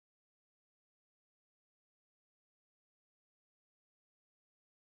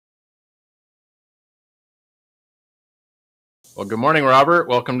Well, good morning, Robert.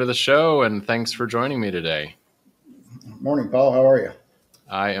 Welcome to the show, and thanks for joining me today. Morning, Paul. How are you?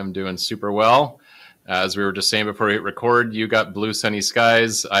 I am doing super well. As we were just saying before we hit record, you got blue, sunny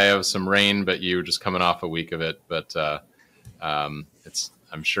skies. I have some rain, but you're just coming off a week of it. But I'm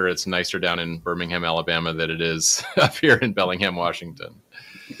sure it's nicer down in Birmingham, Alabama, than it is up here in Bellingham, Washington.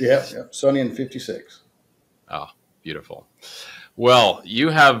 Yeah. Sunny and 56. Oh, beautiful. Well, you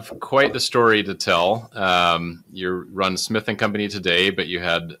have quite the story to tell. You run Smith and Company today, but you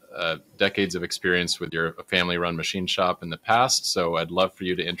had decades of experience with your family-run machine shop in the past. So I'd love for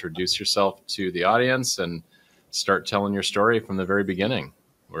you to introduce yourself to the audience and start telling your story from the very beginning,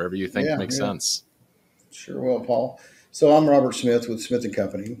 wherever you think Yeah, makes yeah. sense. Sure will, Paul. So I'm Robert Smith with Smith and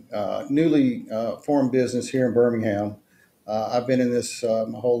Company, newly formed business here in Birmingham. I've been in this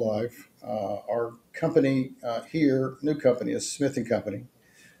my whole life. Our company here, new company, is Smith and Company.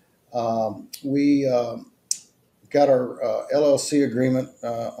 We got our LLC agreement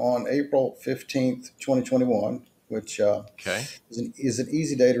on April 15th, 2021, which Okay. is an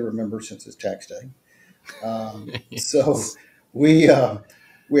easy day to remember since it's tax day. So we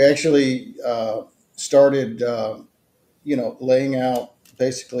we actually started, laying out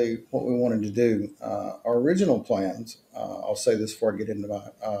basically what we wanted to do. Our original plans. I'll say this before I get into my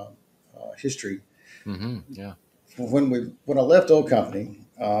history. Yeah. When I left old company,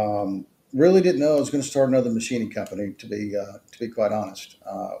 really didn't know I was going to start another machining company. To be quite honest,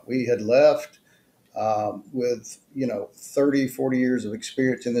 we had left with 30, 40 years of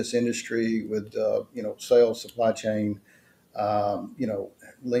experience in this industry with sales, supply chain, um, you know,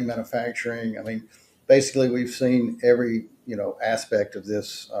 lean manufacturing. I mean, basically, we've seen every aspect of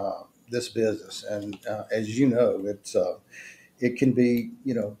this business, and as you know, it can be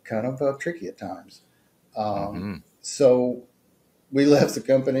kind of tricky at times. hmm So we left the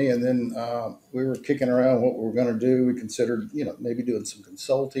company, and then we were kicking around what we were going to do. We considered maybe doing some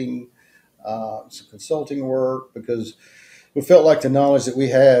consulting work because we felt like the knowledge that we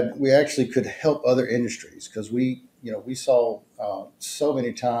had, we actually could help other industries because we saw so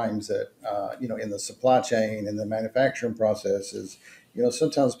many times that in the supply chain and the manufacturing processes,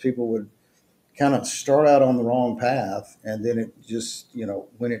 sometimes people would kind of start out on the wrong path, and then it just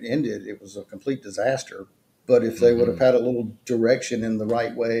when it ended, it was a complete disaster. But if they would have hmm had a little direction in the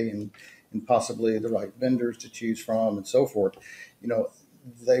right way and possibly the right vendors to choose from and so forth, you know,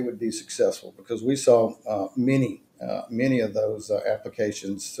 they would be successful because we saw many of those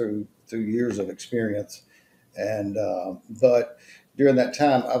applications through years of experience. And but during that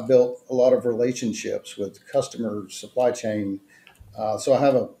time, I built a lot of relationships with customers, supply chain. So I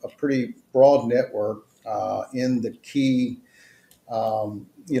have a pretty broad network in the key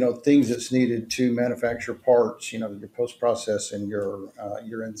things that's needed to manufacture parts. Your post processing,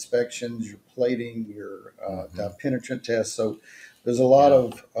 your inspections, your plating, your hmm dye penetrant tests. So there's a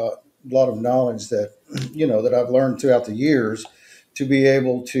Yeah. lot of knowledge that that I've learned throughout the years to be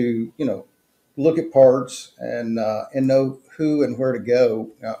able to look at parts and know who and where to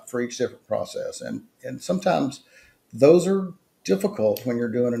go for each different process. And sometimes those are difficult when you're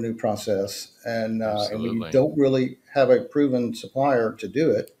doing a new process, and when you Absolutely. don't really have a proven supplier to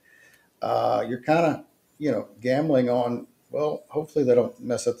do it, you're kind of gambling on, well, hopefully they don't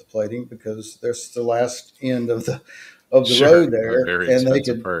mess up the plating because there's the last end of the Sure. road The there, very and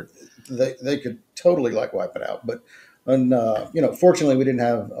expensive part. they could totally like wipe it out. But and fortunately, we didn't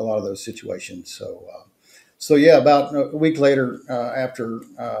have a lot of those situations. So yeah, about a week later, after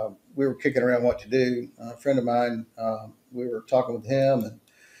we were kicking around what to do, a friend of mine, we were talking with him, and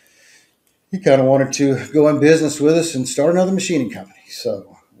he kind of wanted to go in business with us and start another machining company.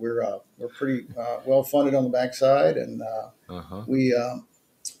 So we're pretty well funded on the backside, and Uh huh. we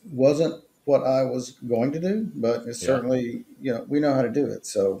wasn't what I was going to do, but it's Yeah. certainly we know how to do it.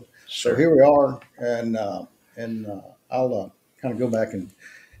 So Sure. here we are, and I'll kind of go back and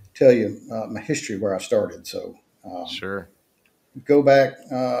tell you my history where I started. So Sure. go back.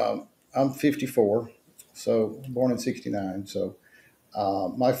 I'm 54, so born in '69. So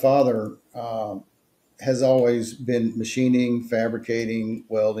my father has always been machining, fabricating,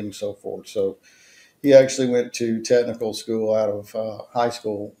 welding, so forth. So he actually went to technical school out of high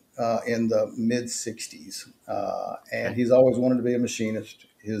school in the mid '60s, and Okay. he's always wanted to be a machinist.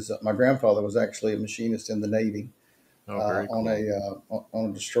 His my grandfather was actually a machinist in the Navy Oh, very cool. on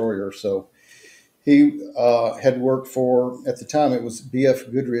a destroyer. So he had worked for, at the time it was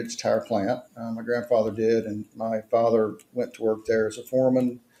BF Goodrich Tire Plant. My grandfather did, and my father went to work there as a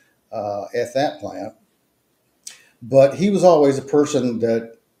foreman at that plant. But he was always a person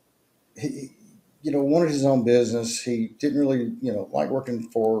that he, wanted his own business. He didn't really, like working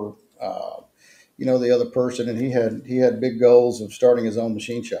for, the other person, and he had big goals of starting his own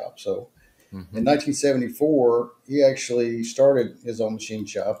machine shop. So in Hmm. 1974, he actually started his own machine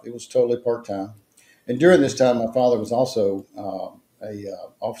shop. It was totally part time. And during this Hmm. time, my father was also a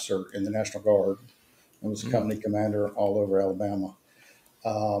officer in the National Guard and was a Mm. company commander all over Alabama.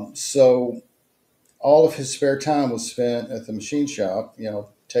 So all of his spare time was spent at the machine shop,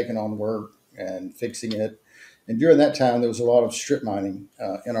 taking on work and fixing it. And during that time, there was a lot of strip mining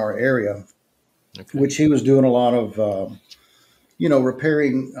in our area, Okay. which he was doing a lot of,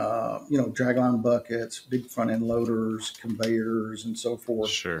 repairing, dragline buckets, big front end loaders, conveyors, and so forth.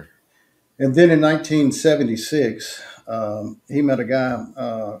 Sure. And then in 1976, he met a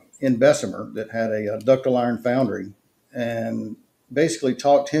guy in Bessemer that had a ductile iron foundry, and basically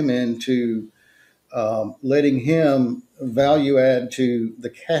talked him into letting him value add to the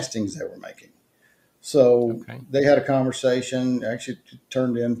castings they were making. So Okay. they had a conversation. Actually, it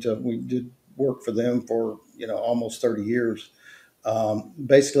turned into, we did work for them for almost 30 years.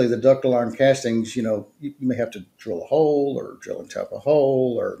 Basically, the ductile iron castings, you may have to drill a hole or drill and tap a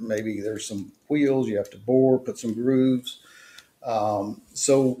hole, or maybe there's some wheels you have to bore, put some grooves.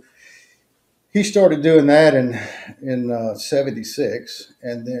 So he started doing that in '76,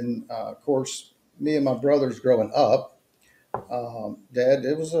 and then of course, me and my brothers growing up, Dad,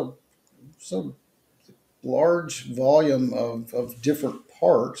 it was a large volume of different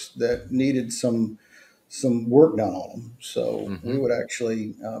parts that needed some work done on them. So we Hmm. would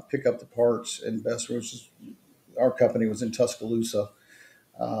actually pick up the parts in Bessemer, which is, our company was in Tuscaloosa,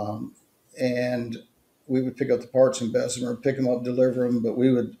 um, and we would pick up the parts in Bessemer, pick them up, deliver them. But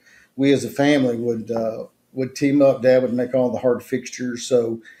we as a family would team up. Dad would make all the hard fixtures,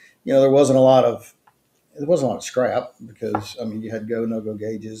 so there wasn't a lot of scrap, because I mean you had go no go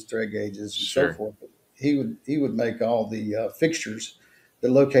gauges, thread gauges, and so Sure. forth. But he would make all the fixtures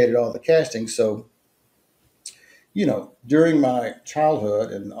that located all the castings. So during my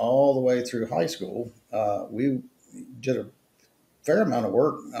childhood and all the way through high school, we did a fair amount of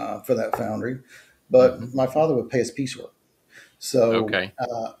work for that foundry, but Hmm. my father would pay us piecework. So Okay.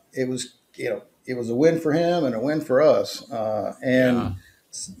 it was a win for him and a win for us. Yeah. And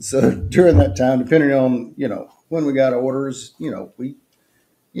so during that time, depending on when we got orders, we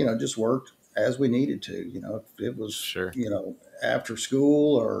just worked as we needed to. If it was Sure. after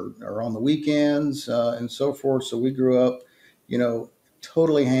school or on the weekends and so forth. So we grew up, you know,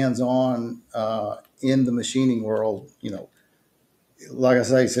 totally hands on in the machining world. Like I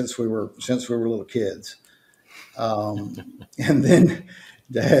say, since we were little kids. And then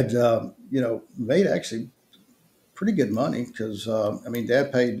Dad, made actually pretty good money, because I mean,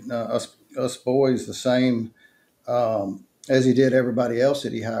 Dad paid us boys the same as he did everybody else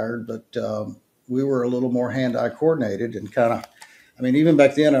that he hired, but we were a little more hand-eye coordinated and kind of. I mean, even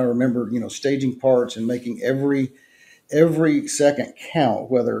back then, I remember staging parts and making every second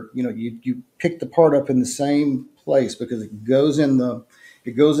count. Whether you pick the part up in the same place, because it goes in the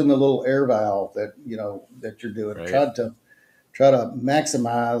little air valve that you're doing. Right. Try to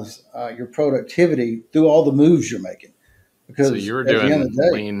maximize your productivity through all the moves you're making, So because at the end of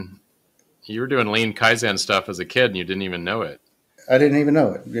the day, you were doing lean Kaizen stuff as a kid and you didn't even know it. I didn't even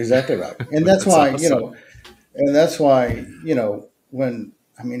know it. Exactly right. And that's That's why, awesome. when,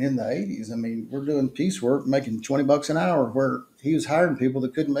 I mean, in the '80s, I mean, we're doing piecework, making $20 an hour, where he was hiring people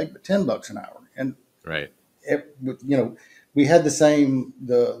that couldn't make but $10 an hour. And Right. it, we had the same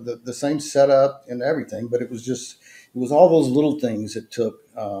setup and everything, but it was all those little things that took,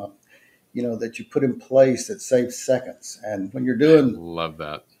 that you put in place that saved seconds. And Love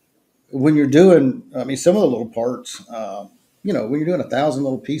that. when you're doing, I mean, some of the little parts, when you're doing 1,000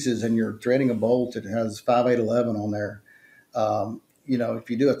 little pieces and you're threading a bolt that has 5811 on there, if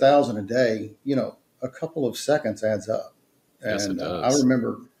you do 1,000 a day, a couple of seconds adds up. Yes, it And I does.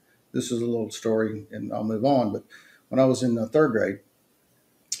 remember, this is a little story, and I'll move on. But when I was in the third grade,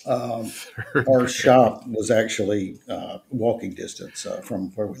 um, Third our grade. shop was actually walking distance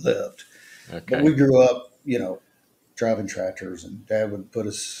from where we lived. But Okay. we grew up, driving tractors, and Dad would put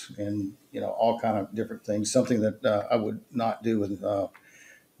us in, all kind of different things. Something that I would not do with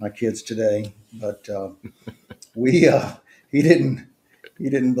my kids today. But we he didn't he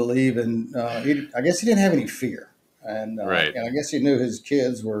didn't believe in. I guess he didn't have any fear, and Right. and I guess he knew his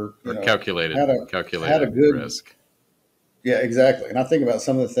kids were, Or had a calculated good. risk. Yeah, exactly. And I think about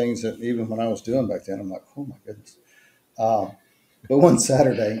some of the things that even when I was doing back then, I'm like, oh my goodness. Um, but one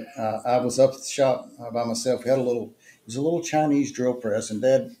Saturday, I was up at the shop by myself. We had it was a little Chinese drill press, and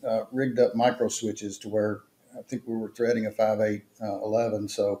Dad rigged up micro switches to where I think we were threading a 5811.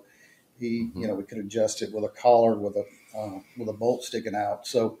 So Hmm. we could adjust it with a collar with a bolt sticking out.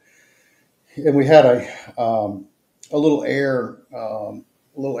 So and we had a little air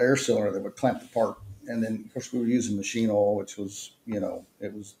cylinder that would clamp the part. And then, of course, we were using machine oil, which was,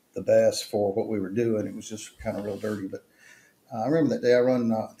 it was the best for what we were doing. It was just kind of real dirty. But I remember that day I run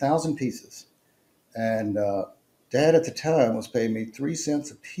 1,000 pieces, and Dad at the time was paying me 3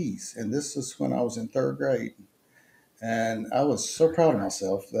 cents a piece, and this is when I was in third grade. And I was so proud of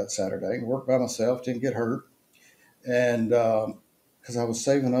myself that Saturday. Worked by myself, didn't get hurt, and because I was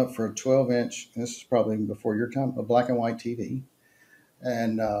saving up for a 12-inch. This is probably before your time, a black and white TV,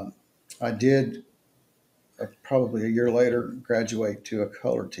 and I did probably a year later graduate to a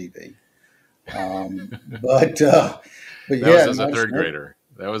color TV. But That was yeah, as a nice. third grader.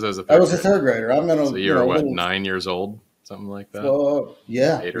 That was as a I third was a grader. third grader. I'm in a So you were what, little. 9 years old, something like that? Well,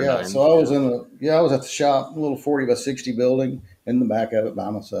 yeah, 8 or 9? yeah. So I was Yeah, I was at the shop, a little 40 by 60 building in the back of it by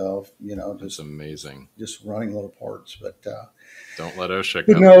myself. that's amazing. Just running little parts. Don't let OSHA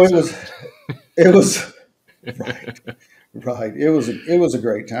But come no, visit. it was right, right. It was a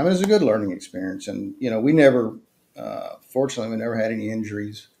great time. It was a good learning experience, and we never, fortunately, we never had any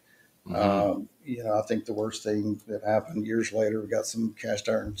injuries. Hmm. I think the worst thing that happened years later, we got some cast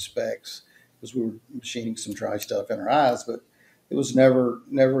iron specs because we were machining some dry stuff in our eyes, but it was never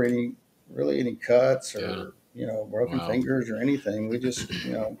any cuts Yeah. or broken Wow. fingers or anything. We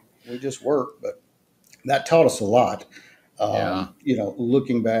just worked, but that taught us a lot. Yeah.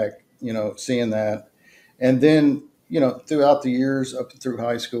 Looking back, seeing that, and then throughout the years up through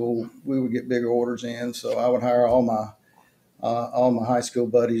high school, we would get bigger orders in, so I would hire all my high school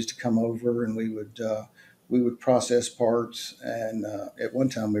buddies to come over, and we would process parts. And at one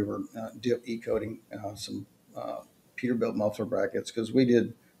time, we were e-coating some Peterbilt muffler brackets because we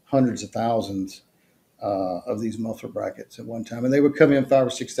did hundreds of thousands of these muffler brackets at one time, and they would come in 5 or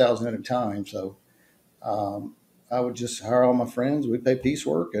 6 thousand at a time. So I would just hire all my friends. We'd pay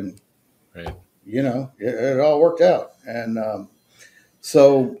piecework, and Right. it all worked out. And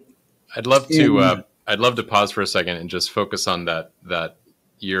so I'd love to in I'd love to pause for a second and just focus on that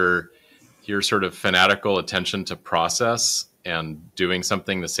your your sort of fanatical attention to process and doing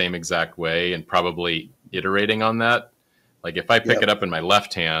something the same exact way and probably iterating on that. Like if I pick yeah, it up in my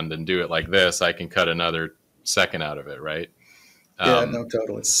left hand and do it like this, I can cut another second out of it, right? yeah, Um, no,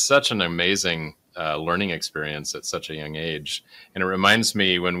 totally. Such an amazing learning experience at such a young age, and it reminds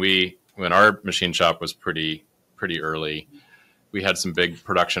me when our machine shop was pretty early. We had some big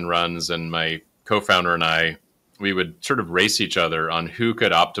production runs, and my co-founder and I, we would sort of race each other on who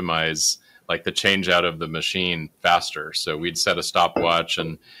could optimize like the change out of the machine faster. So we'd set a stopwatch,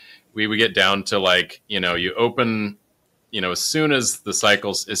 and we would get down to like, you open, as soon as it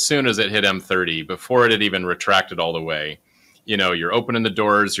hit M30, before it had even retracted all the way, you're opening the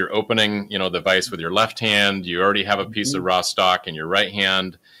doors, you're opening, the vise with your left hand, you already have a piece of Hmm. raw stock in your right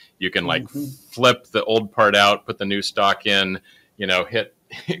hand. You can like Hmm. flip the old part out, put the new stock in, hit,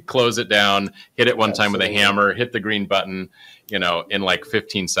 close it down, hit it one time with a Absolutely. hammer, hit the green button, in like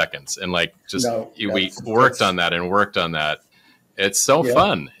 15 seconds. And like, just, No, we worked on that and worked on that. It's so yeah.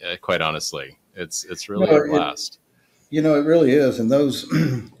 fun, quite honestly. It's No, really a it blast. it really is, and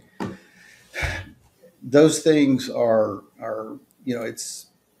those things are it's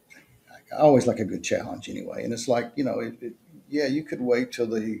I always like a good challenge anyway, and it's like yeah, you could wait till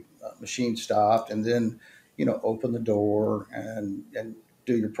the machine stopped and then open the door and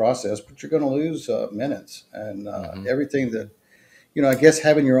do your process, but you're going to lose minutes and Hmm. everything that I guess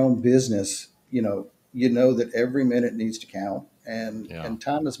having your own business, that every minute needs to count, Yeah, and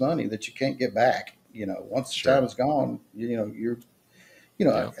time is money that you can't get back. Once the time sure. is gone, you're,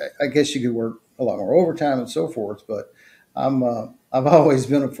 Yeah. I guess you could work a lot more overtime and so forth. But I've always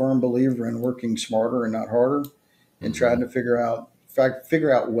been a firm believer in working smarter and not harder, and trying Hmm. to figure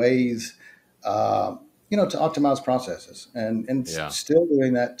out ways, to optimize processes, and Yeah. still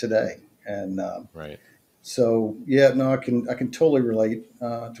doing that today. And Right. so yeah, no, I can totally relate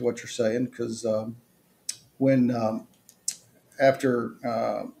to what you're saying because when after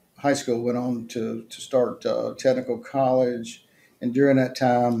high school went on to start technical college, and during that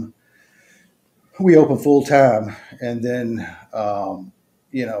time we opened full time, and then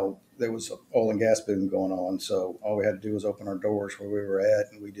there was an oil and gas boom going on, so all we had to do was open our doors where we were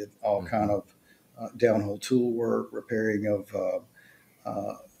at, and we did all kind Hmm. of downhole tool work, repairing of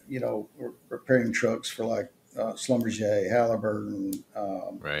repairing trucks for like Schlumberger, Halliburton,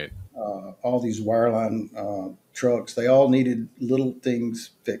 Right. all these wireline trucks. They all needed little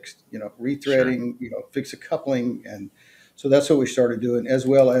things fixed, Sure. rethreading, fix a coupling, and so that's what we started doing, as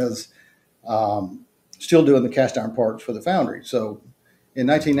well as still doing the cast iron parts for the foundry. So in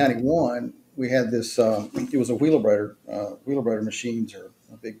Hmm. 1991, we had this. It was a Wheelabrator machines, or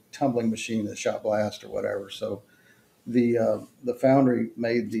big tumbling machine, the shot blast or whatever. So the foundry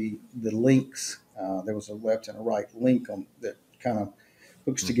made the links. There was a left and a right link on that kind of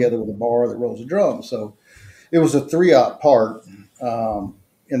hooks Hmm. together with a bar that rolls a drum. So it was a 3/0 part,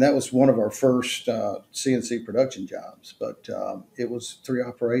 and that was one of our first CNC production jobs. But it was 3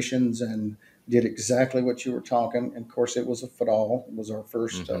 operations and did exactly what you were talking. And of course, it was a Fadal. It was our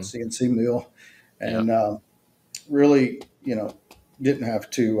first Hmm. CNC mill, Yeah. and really, didn't have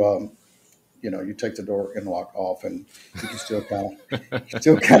to. You take the door and lock off, and you can still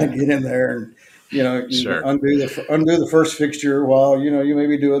kind of get in there, and you Sure. undo the first fixture while you may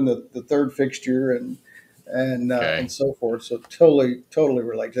be doing the third fixture, and Okay. so forth. So totally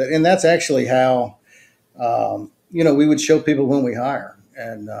relate to that, and that's actually how we would show people when we hire,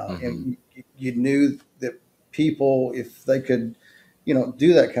 Hmm. and you knew that people, if they could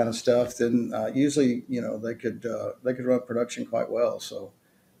do that kind of stuff, then usually they could run production quite well. So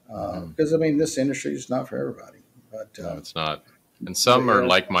Hmm. because I mean, this industry is not for everybody. But No, it's not. And but some are yeah,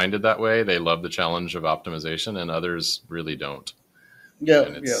 like-minded that way. They love the challenge of optimization, and others really don't. yeah,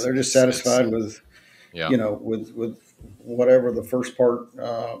 And yeah, it's they're just it's satisfied with yeah, whatever the first part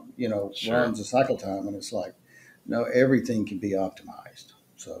sure, runs the cycle time, and it's like no, everything can be optimized.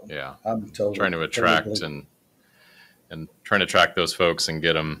 So yeah. I'm Trying totally to totally attract believe. and trying to attract those folks and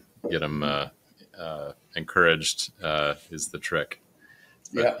get them encouraged is the trick.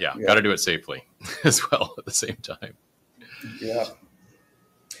 But Yeah, yeah, got yeah, to do it safely as well at the same time. yeah.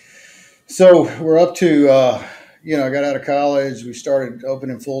 So we're up to I got out of college. We started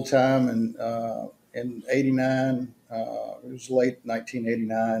opening full time in '89. It was late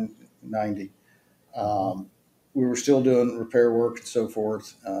 1989, 90. Hmm. Um, we were still doing repair work and so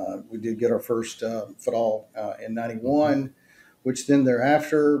forth. We did get our first Fadal in Hmm. '91, which then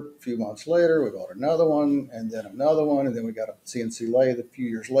thereafter, a few months later, we bought another one and then another one, and then we got a CNC lathe a few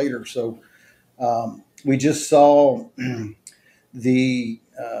years later. So we just saw the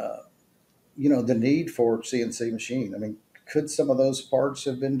the need for CNC machine. I mean, could some of those parts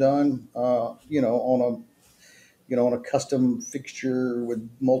have been done, on a custom fixture with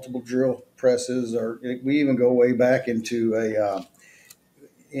multiple drill presses, or we even go way back into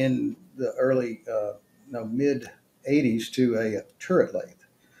in the early, no, mid '80s to a turret lathe.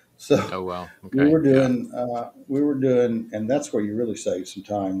 So Oh well. we Okay. were Yeah. doing, and that's where you really save some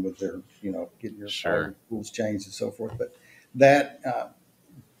time with their, getting all Sure. your tools changed and so forth. But that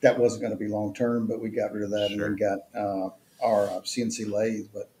that wasn't going to be long term, but we got rid of that and then Sure. got our CNC lathe,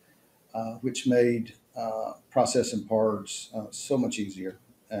 but which made processing parts so much easier.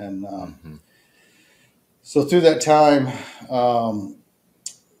 And Hmm. so through that time, um,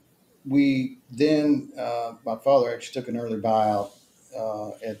 we then my father actually took an early buyout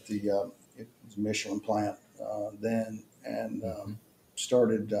at it was a Michelin plant then, and Hmm.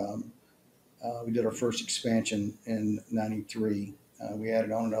 started. We did our first expansion in '93. We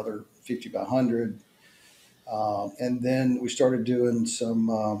added on another 50 by 100. And then we started doing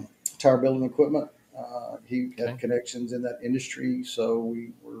some tire building equipment. He had Okay. connections in that industry, so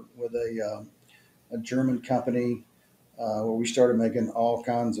we were with a German company where we started making all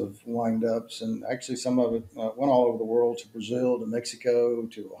kinds of wind ups, and actually some of it went all over the world, to Brazil, to Mexico,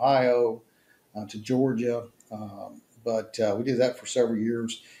 to Ohio, to Georgia. But we did that for several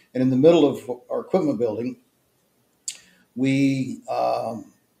years, and in the middle of our equipment building, we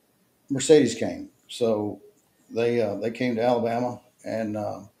Mercedes came. So they came to Alabama, and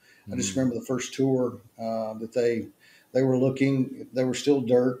I just Mm. remember the first tour that they were looking. They were still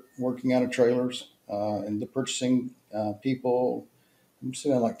dirt, working out of trailers, and the purchasing people, I'm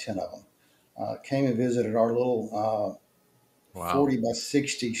saying like 10 of them, came and visited our little Wow. 40 by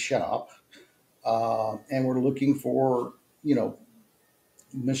 60 shop, and were looking for you know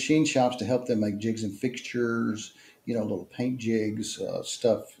machine shops to help them make jigs and fixtures, little paint jigs,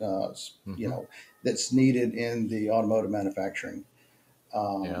 stuff, Hmm. that's needed in the automotive manufacturing.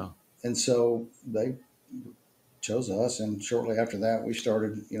 Um, Yeah. and so they chose us. And shortly after that, we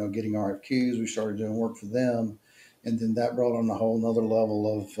started, getting RFQs. We started doing work for them. And then that brought on a whole nother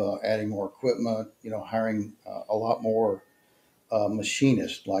level of adding more equipment, hiring a lot more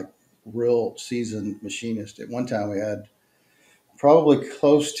machinists, like real seasoned machinists. At one time, we had probably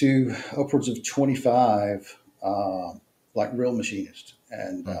close to upwards of 25 like real machinists,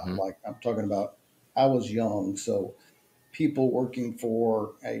 and Hmm. like I'm talking about, I was young, so people working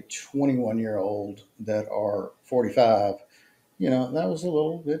for a 21-year-old that are 45, that was a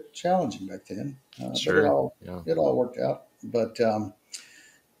little bit challenging back then, but it Sure. all Yeah. it all worked out. But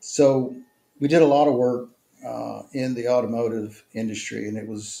so we did a lot of work in the automotive industry, and it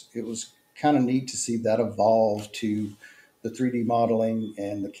was kind of neat to see that evolve to the 3D modeling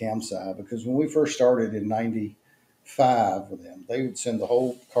and the CAM side, because when we first started in '95 with them, they would send the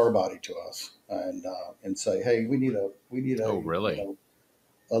whole car body to us and say, "Hey, we need a Oh, really?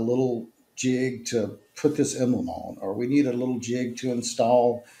 a little jig to put this emblem on, or we need a little jig to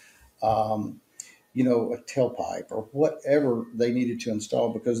install, um, a tailpipe or whatever they needed to install,"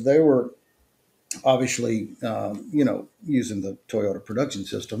 because they were obviously, using the Toyota production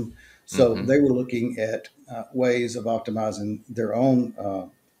system. So Mm-hmm. they were looking at ways of optimizing their own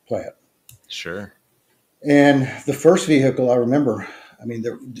plant. Sure. And the first vehicle I remember, I mean,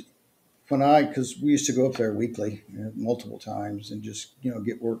 because we used to go up there weekly, multiple times, and just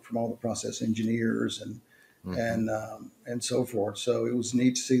get work from all the process engineers Mm-hmm. and so forth. So it was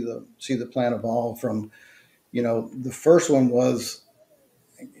neat to see the plant evolve from, the first one was,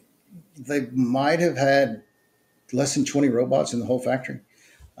 they might have had less than 20 robots in the whole factory,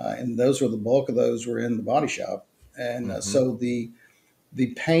 and the bulk of those were in the body shop. And Mm-hmm. so the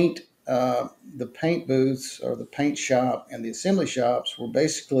paint the paint booths, or the paint shop, and the assembly shops were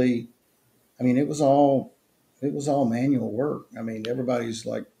basically, I mean, it was all manual work. I mean, everybody's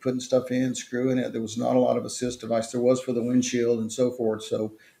like putting stuff in, screwing it. There was not a lot of assist device. There was for the windshield and so forth.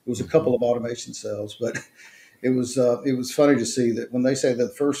 So it was a Mm-hmm. couple of automation cells, but it was funny to see that when they say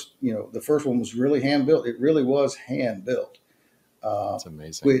that the first one was really hand built. It really was hand built. Uh, That's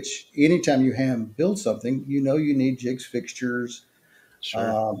amazing. which anytime you hand build something, you need jigs, fixtures,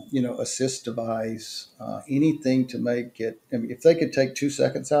 Sure. assist device, anything to make it. I mean, if they could take 2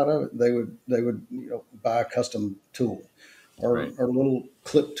 seconds out of it, they would buy a custom tool, or, Right. or little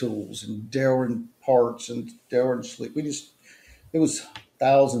clip tools and Darwin parts and Darwin sleep. It was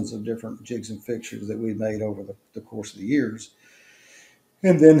thousands of different jigs and fixtures that we made over the course of the years.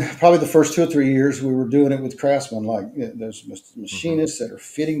 And then probably the first 2 or 3 years, we were doing it with craftsmen. Like, there's Mm-hmm. machinists that are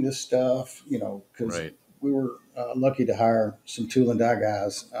fitting this stuff, because Right. we were lucky to hire some tool and die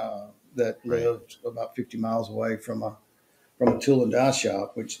guys that Right. lived about 50 miles away from a tool and die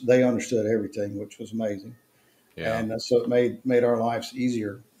shop, which they understood everything, which was amazing. Yeah. And so it made our lives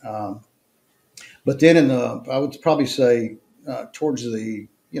easier. But then I would probably say towards the,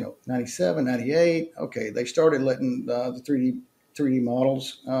 97, 98, okay, they started letting the 3D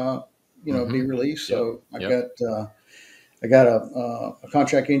models, be Mm-hmm. released. Yep. So I Yep. got a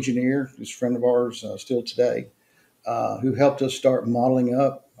contract engineer who's a friend of ours still today, who helped us start modeling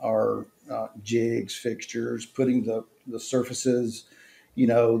up our jigs, fixtures, putting the surfaces,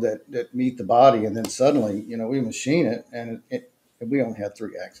 that meet the body, and then suddenly, we machine it, and we only had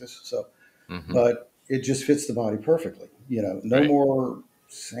 3 axis, so, Mm-hmm. but it just fits the body perfectly. No Right. more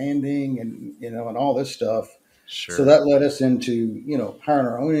sanding and all this stuff. So Sure. that led us into hiring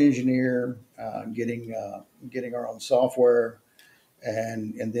our own engineer, getting our own software,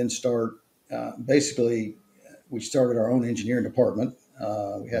 and then start basically, we started our own engineering department.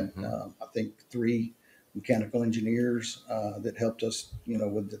 We had Mm-hmm. I think 3 mechanical engineers that helped us,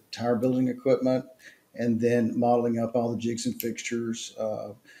 with the tire building equipment, and then modeling up all the jigs and fixtures,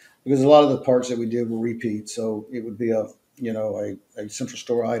 because a lot of the parts that we did were repeat. So it would be a central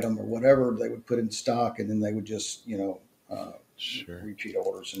store item or whatever they would put in stock, and then they would just uh, Sure. repeat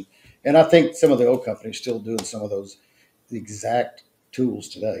orders. And I think some of the old companies still doing some of those exact tools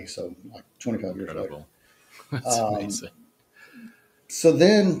today. So like 25 years later. Incredible. That's Um, amazing. so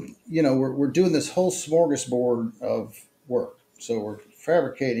then, we're doing this whole smorgasbord of work. So we're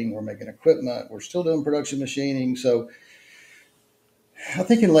fabricating, we're making equipment, we're still doing production machining. So I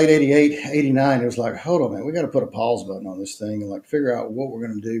think in late 88, 89, it was like, hold on, man, we got to put a pause button on this thing and like figure out what we're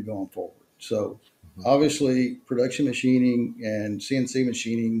going to do going forward. So Mm-hmm. obviously, production machining and CNC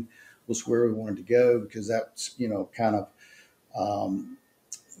machining was where we wanted to go, because that's, kind of, um,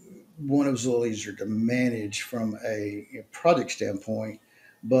 one, it was a little easier to manage from a project standpoint,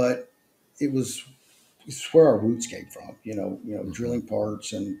 but it was it's where our roots came from. Mm-hmm. Drilling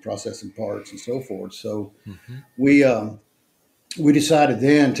parts and processing parts and so forth. So Mm-hmm. we decided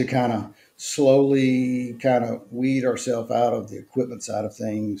then to kind of slowly kind of weed ourselves out of the equipment side of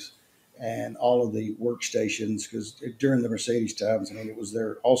things and all of the workstations, because during the Mercedes times, I mean, it was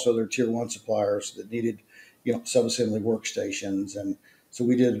their tier one suppliers that needed, subassembly workstations. And so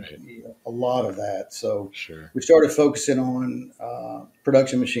we did, Right. a lot of that. So Sure. we started focusing on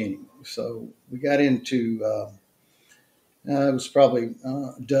production machining. So we got into, it was probably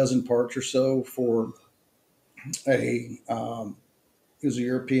a dozen parts or so for a, it was a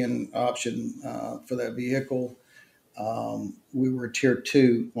European option for that vehicle. We were tier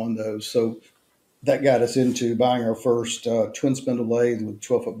two on those. So that got us into buying our first twin spindle lathe with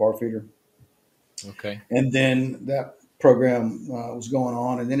 12-foot bar feeder. Okay. And then that program was going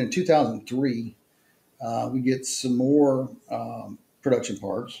on. And then in 2003, We get some more production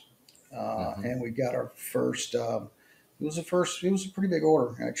parts, Hmm. and we got our first. It was a first. It was a pretty big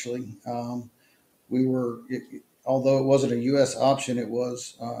order, actually. We were, although it wasn't a U.S. option, it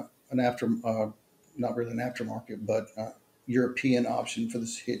was an not really an aftermarket, but European option for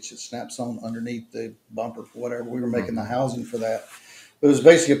this hitch that snaps on underneath the bumper, whatever. We were making the Hmm. housing for that. It was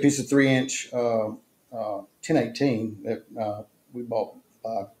basically a piece of 3-inch 1018 that we bought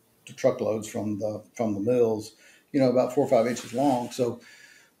to truckloads from the mills. About 4 or 5 inches long. So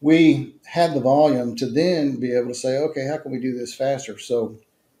we had the volume to then be able to say, okay, how can we do this faster? So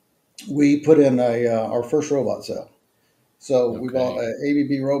we put in our first robot cell. So we bought Okay. an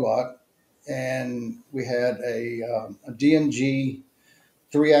ABB robot, and we had a DMG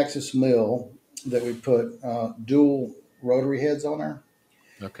 3-axis mill that we put dual rotary heads on there.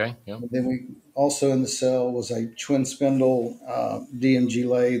 Okay. Yeah. And then we also in the cell was a twin spindle DMG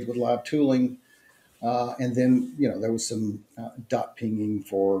lathe with live tooling. And then, there was some dot pinging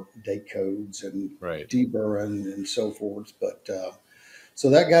for date codes and Right. deburring and so forth. But so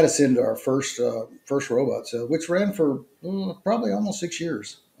that got us into our first robot cell, which ran for probably almost 6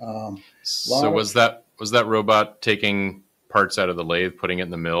 years. A So lot of was that robot taking parts out of the lathe, putting it in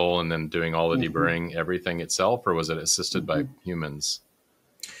the mill, and then doing all the mhm, deburring, everything itself, or was it assisted by mhm. humans?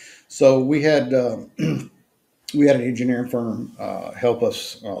 So we had we had an engineering firm help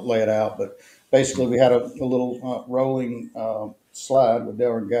us lay it out, but basically Hmm. we had a little rolling slide with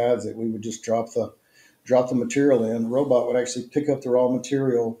Delrin guides that we would just drop the material in. The robot would actually pick up the raw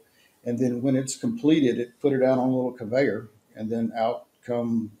material, and then when it's completed, it put it out on a little conveyor, and then out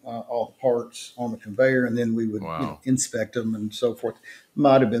come all the parts on the conveyor, and then we would Wow. inspect them and so forth.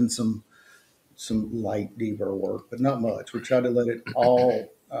 Might have been some light deburr work, but not much. We tried to let it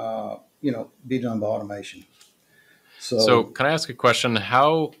all be done by automation. So So can I ask a question?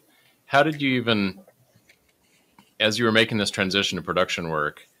 How did you even, as you were making this transition to production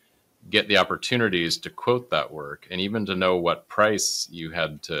work, get the opportunities to quote that work and even to know what price you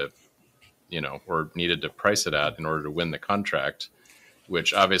had to, or needed to price it at in order to win the contract,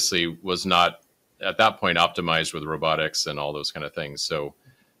 which obviously was not at that point optimized with robotics and all those kind of things. So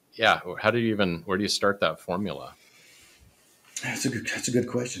yeah, where do you start that formula? that's a good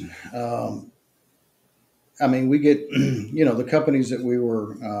question. I mean, we get the companies that we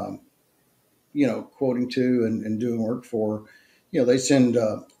were quoting to and doing work for. They send.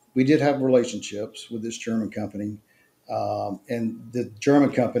 We did have relationships with this German company, and the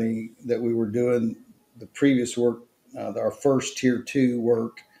German company that we were doing the previous work, our first tier two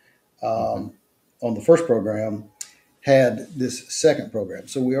work Hmm. um, on the first program, had this second program.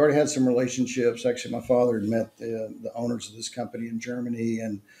 So we already had some relationships. Actually, my father had met the owners of this company in Germany,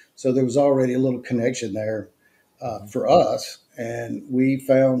 and so there was already a little connection there Hmm. for us. And we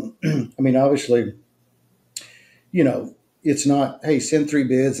found, I mean, obviously, you know, it's not, hey, send 3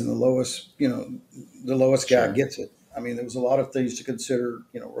 bids and the lowest guy Sure. gets it. I mean, there was a lot of things to consider,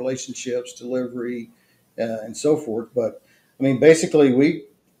 relationships, delivery, and so forth. But I mean, basically, we,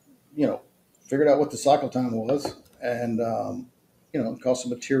 you know, figured out what the cycle time was and, cost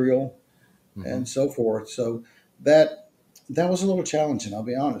of material Hmm. and so forth. So that, that was a little challenging, I'll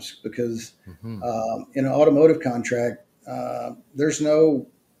be honest, because Hmm. in an automotive contract, there's no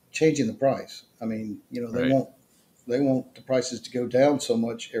changing the price. I mean, Right. they want the prices to go down so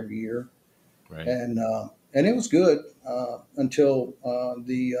much every year, Right. and it was good until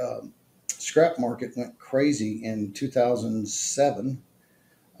the scrap market went crazy in 2007,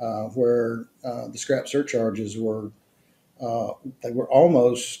 where the scrap surcharges were they were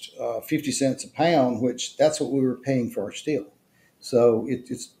almost 50 cents a pound, which that's what we were paying for our steel. So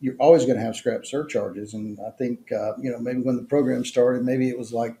it's you're always going to have scrap surcharges, and I think maybe when the program started, maybe it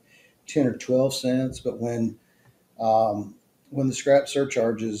was like 10 or 12 cents, but when the scrap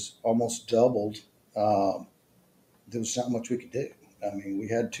surcharges almost doubled, um, there was not much we could do. I mean, we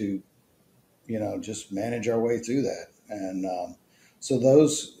had to, just manage our way through that, and so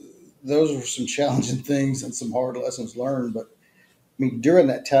those were some challenging things and some hard lessons learned. But I mean, during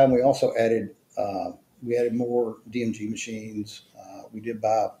that time, we added more DMG machines. We did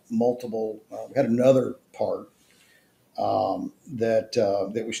buy multiple. We had another part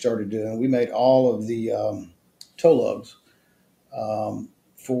that we started doing. We made all of the toe lugs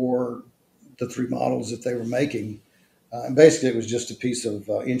for the 3 models that they were making. And basically, it was just a piece of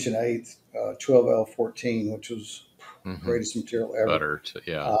inch and eighth 12L14, which was Hmm. greatest material ever. Butter to,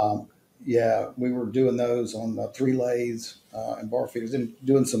 yeah. Um, yeah, we were doing those on 3 lathes and bar feeders, and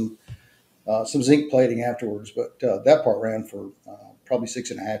doing some zinc plating afterwards. But that part ran for probably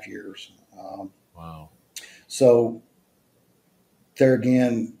 6.5 years. Wow. So there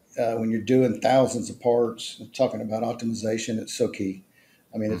again, when you're doing thousands of parts, talking about optimization, it's so key.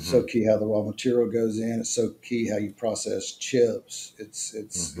 I mean, it's Mm-hmm. so key how the raw material goes in. It's so key how you process chips.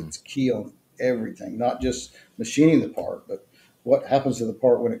 Mm-hmm. It's key on everything, not just machining the part, but what happens to the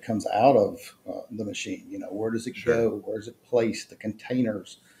part when it comes out of the machine. You know, where does it Sure. go? Where is it placed? The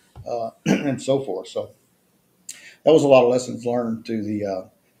containers, and so forth. So that was a lot of lessons learned through the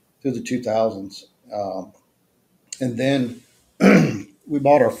 2000s. And then we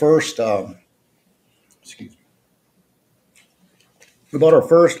bought our first. Excuse me. We bought our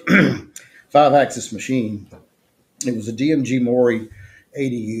first five-axis machine. It was a DMG Mori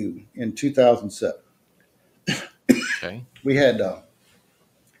ADU in 2007. Okay. We had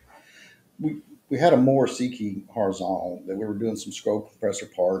we had a more Seiki horizontal that we were doing some scroll compressor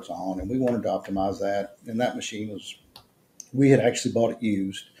parts on, and we wanted to optimize that. And that machine was we had actually bought it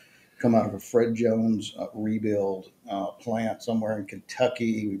used, come out of a Fred Jones rebuild plant somewhere in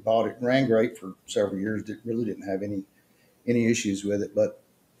Kentucky. We bought it, ran great for several years. It really didn't have any issues with it, but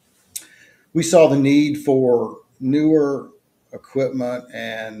we saw the need for newer equipment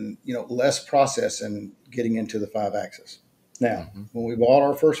and less processing getting into the five axis. Now, Mm-hmm. when we bought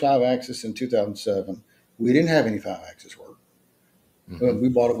our first five axis in 2007, we didn't have any five axis work. Mm-hmm. We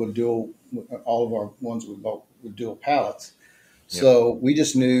bought it with dual. All of our ones we bought with dual pallets. Yep. So we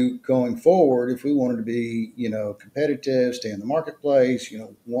just knew going forward, if we wanted to be, competitive, stay in the marketplace,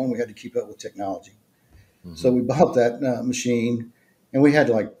 one, we had to keep up with technology. So Mm-hmm. we bought that machine, and we had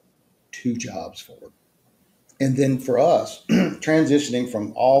like two jobs for it. And then for us, transitioning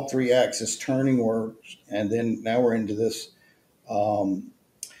from all three axis turning works, and then now we're into this um,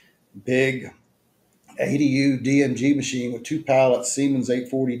 big ADU DMG machine with two pallets, Siemens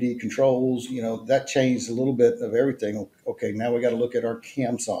 840D controls. That changed a little bit of everything. Okay, now we got to look at our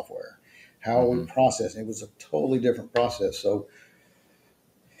CAM software. How are we Mm-hmm. processing? It was a totally different process. So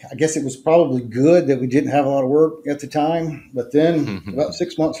I guess it was probably good that we didn't have a lot of work at the time. But then about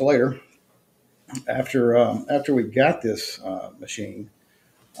 6 months later, after we got this machine,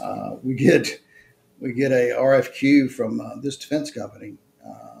 we get a RFQ from this defense company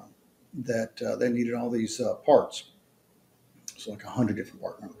that they needed all these parts. So like 100 different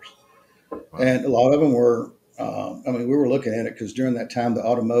part numbers, Wow. and a lot of them were. I mean, we were looking at it because during that time the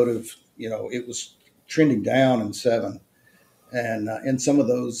automotive, it was trending down in seven, and some of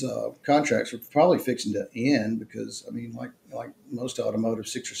those contracts were probably fixing to end because I mean, like most automotive,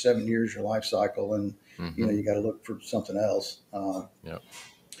 6 or 7 years your life cycle, and Mm-hmm. you got to look for something else. Yep.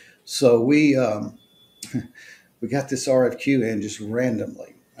 So we got this RFQ in just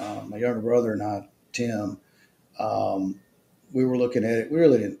randomly. My younger brother and I, Tim, um, we were looking at it. We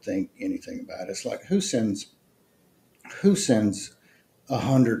really didn't think anything about it. It's like who sends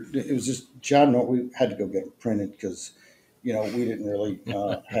 100? It was just John. We had to go get them printed because we didn't really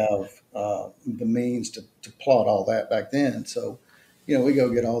have the means to plot all that back then. So we go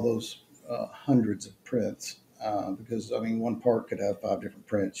get all those hundreds of prints because I mean one part could have five different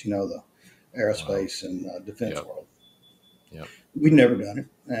prints. The Wow. aerospace and defense Yep. world. Yep. We'd never done it,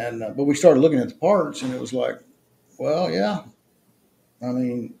 and but we started looking at the parts, and it was like, well, yeah, I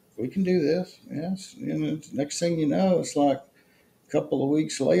mean, we can do this. Yes, and next thing you know, it's like a couple of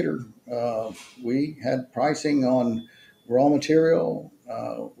weeks later, we had pricing on raw material.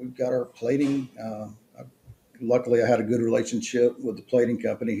 We've got our plating. Luckily, I had a good relationship with the plating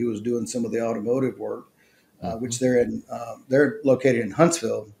company who was doing some of the automotive work, Mm-hmm. which they're located in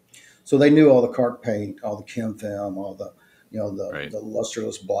Huntsville. So they knew all the cart paint, all the chem film, all the Right. the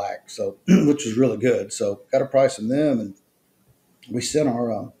lusterless black. So which was really good. So got a price from them, and we sent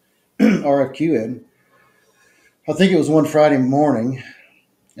our RFQ in. I think it was one Friday morning,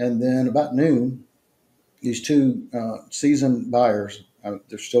 and then about noon, these two seasoned buyers,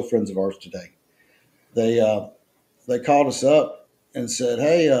 they're still friends of ours today. They they called us up and said,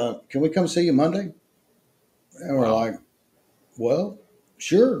 "Hey, can we come see you Monday?" And we're Wow. like, "Well,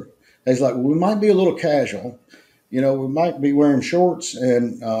 sure." And he's like, "We might be a little casual. We might be wearing shorts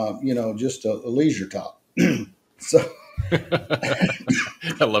and just a leisure top." So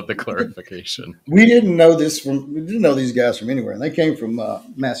I love the clarification. we didn't know these guys from anywhere, and they came from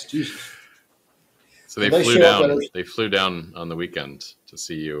Massachusetts. So So they they flew show up at our. down. They flew down on the weekend to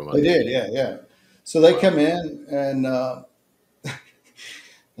see you They Monday. did, yeah, yeah. So they Wow. come in and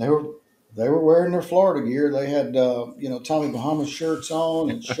they were they were wearing their Florida gear. They had Tommy Bahama shirts on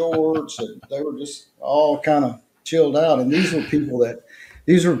and shorts, and they were just all kind of chilled out. And these were people that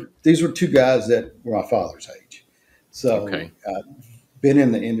these were two guys that were my father's age, so Okay. been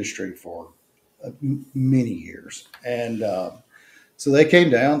in the industry for many years, and so they came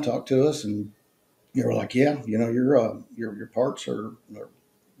down, talked to us, and they were like, "Yeah, your parts are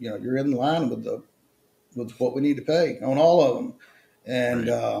you're in line with what we need to pay on all of them. And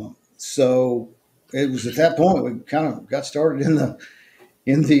Right. so it was at that point we kind of got started in the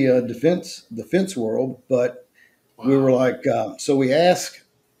defense world. But we were Wow. like, so we asked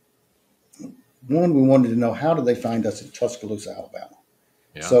one, we wanted to know how did they find us in Tuscaloosa, Alabama.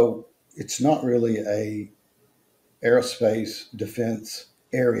 Yeah. So it's not really a aerospace defense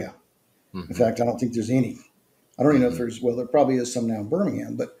area. In Hmm. fact, I don't think there's any. I don't even know if Hmm. there's, well, there probably is some now in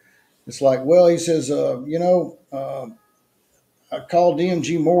Birmingham, but it's like, well, he says, I called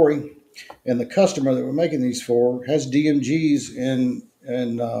DMG Maury, and the customer that we're making these for has DMGs in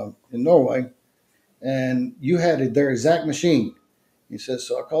Norway, and you had their exact machine. He says,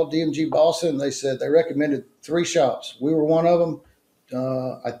 so I called DMG Boston, and they said they recommended three shops. We were one of them.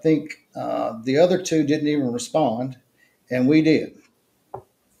 I think the other two didn't even respond, and we did.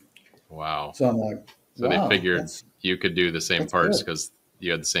 Wow. So I'm like, So they wow, figured you could do the same that's parts good. because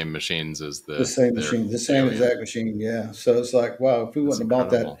you had the same machines as The same their machine, the same alien. exact machine. Yeah. So it's like, wow, if we That's wouldn't have bought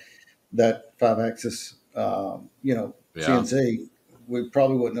incredible. that five axis, Yeah. CNC, we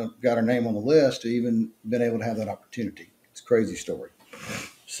probably wouldn't have got our name on the list to even been able to have that opportunity. It's a crazy story.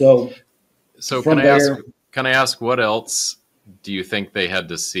 So So from there, can I ask what else do you think they had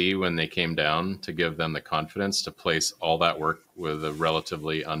to see when they came down to give them the confidence to place all that work with a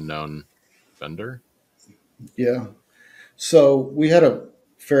relatively unknown vendor? yeah. So we had a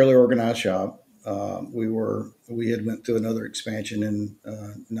fairly organized shop. We had went through another expansion in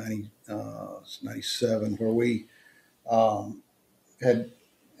 97 where we um, had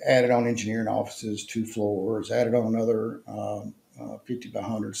added on engineering offices, two floors, added on another 50 by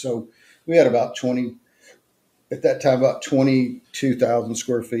 100. So we had about 20, at that time, about 22,000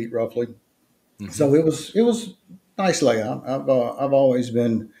 square feet roughly. Hmm. So it was nice layout. I've always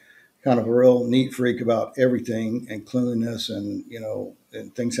been kind of a real neat freak about everything and cleanliness, and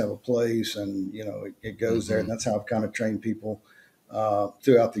and things have a place, and it goes there, Hmm. and that's how I've kind of trained people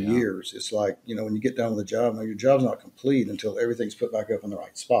throughout the Yeah. years. It's like when you get done with the job, your job's not complete until everything's put back up in the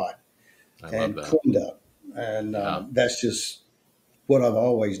right spot I love and that. cleaned up, and Yeah. that's just what I've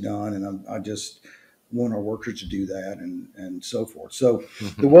always done, and I just want our workers to do that, and so forth. So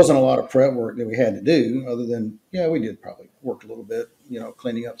there wasn't a lot of prep work that we had to do, other than we did probably work a little bit,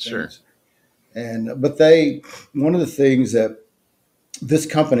 cleaning up Sure. things. And but they one of the things that this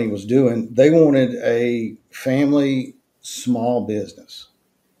company was doing, they wanted a family small business,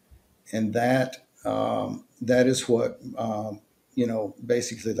 and that is what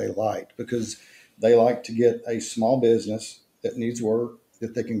basically they liked, because they like to get a small business that needs work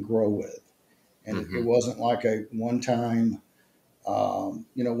that they can grow with, and it Hmm. wasn't like a one time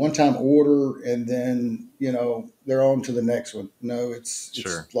order, and then they're on to the next one. No, it's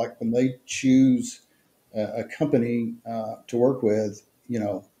Sure. like when they choose a company to work with.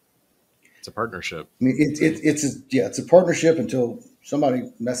 It's a partnership, I mean, right? it's a partnership until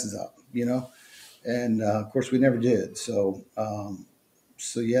somebody messes up. And of course we never did. So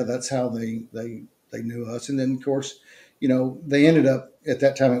yeah, that's how they knew us. And then of course, they ended up at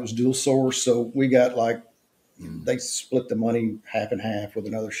that time it was dual source, so we got like Mm. they split the money half and half with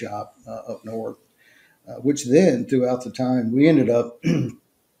another shop up north, which then throughout the time we ended up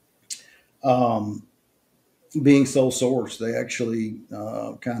um, being sole source. They actually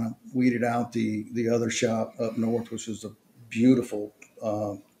kind of weeded out the other shop up north, which was a beautiful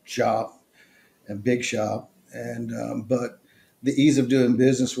shop and big shop, and but the ease of doing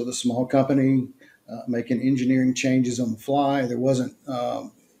business with a small company, making engineering changes on the fly, there wasn't.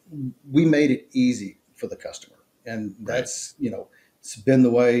 We made it easy for the customer, and Right. it's been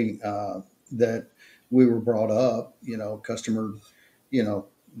the way that we were brought up. Customer, you know,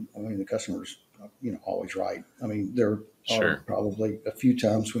 I mean the customers, always right. I mean there are Sure. probably a few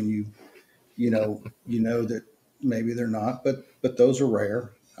times when you know that maybe they're not, but those are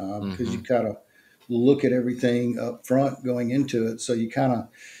rare because you Hmm. kind of look at everything up front going into it. So you kind of,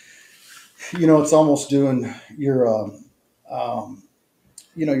 it's almost doing um,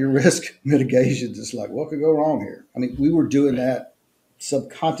 your risk mitigation. It's like, what could go wrong here? I mean, we were doing Right. that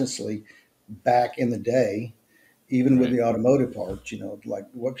subconsciously back in the day, even with Right. the automotive parts. Like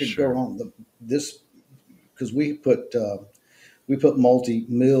what could go Sure. wrong? This because we put multi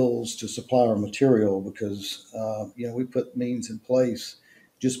mills to supply our material because we put means in place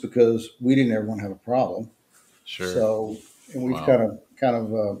just because we didn't ever want to have a problem. Sure. So, and we've Wow. kind of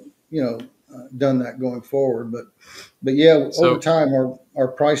done that going forward. But yeah, over So, time, our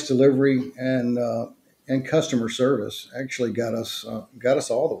price delivery and customer service actually got us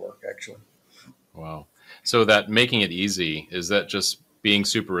all the work actually. wow. So that making it easy, is that just being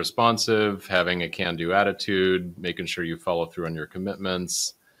super responsive, having a can-do attitude, making sure you follow through on your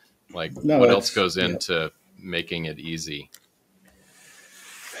commitments? Like, No, what else it's goes yeah. into making it easy?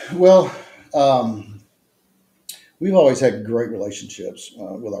 Well, um, we've always had great relationships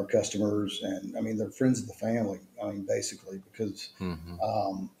with our customers, and I mean they're friends of the family. I mean, basically, because Hmm.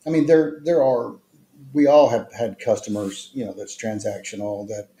 I mean there are we all have had customers, that's transactional.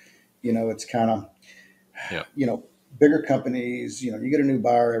 That it's kind of Yeah, you know bigger companies. You get a new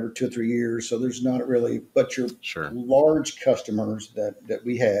buyer every 2 or 3 years, so there's not really. But your sure. large customers that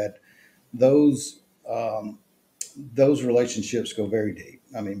we had, those. Um, those relationships go very deep.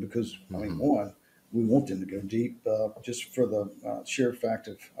 I mean, because Hmm. one, we want them to go deep just for the sheer fact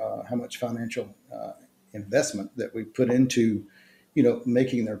of how much financial investment that we put into,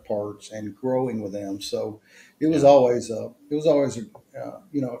 making their parts and growing with them. So Yeah. it was always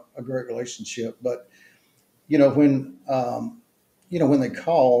a great relationship. But you know when when they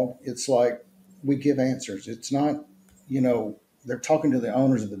call, it's like we give answers. It's not, they're talking to the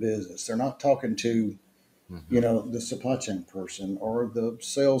owners of the business. They're not talking to Hmm. the supply chain person or the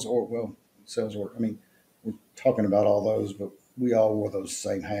sales or sales or I mean, we're talking about all those, but we all wore those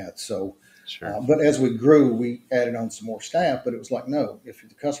same hats. So, Sure. but as we grew, we added on some more staff. But it was like, no, if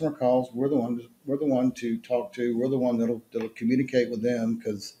the customer calls, we're the one to talk to. We're the one that'll communicate with them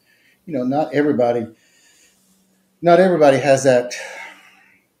because, not everybody has that.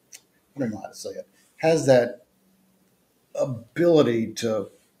 I don't know how to say it. Has that ability to.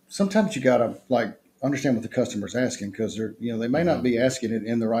 Sometimes you gotta like understand what the customer's asking because they may not Hmm. be asking it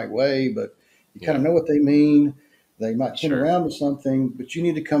in the right way, but you kind Yeah, of know what they mean. They might hint sure. around with something, but you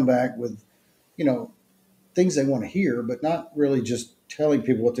need to come back with you know things they want to hear, but not really just telling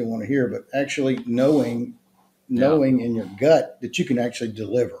people what they want to hear, but actually knowing Yeah, knowing in your gut that you can actually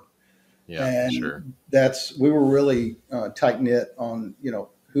deliver. yeah, sure. And we were really tight knit on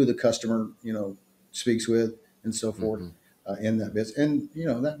who the customer speaks with and so forth Hmm. in that business. And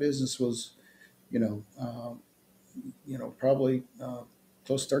that business was you know probably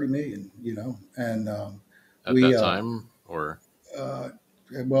close to 30 million. And At we that time, or uh,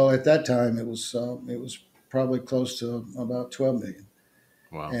 well, at that time it was probably close to about 12 million.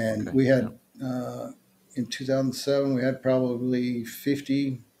 wow, And okay, we yeah. had in 2007 we had probably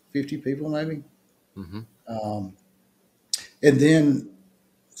 50 people maybe. Hmm. um, and then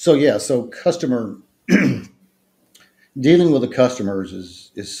so customer dealing with the customers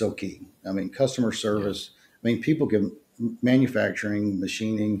is so key. I mean, customer Yeah. service. I mean, people can manufacturing,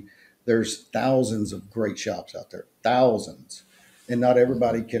 machining. There's thousands of great shops out there, thousands, and not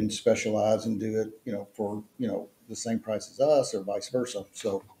everybody Hmm. can specialize and do it. For the same price as us or vice versa.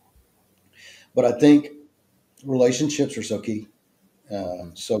 So, but I think relationships are so key, Hmm.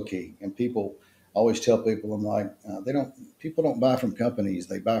 so key. And people I always tell people, I'm like, they don't. People don't buy from companies;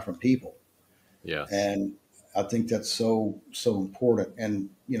 they buy from people. Yes. And I think that's so important. And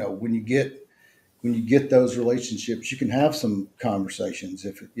when you get those relationships, you can have some conversations.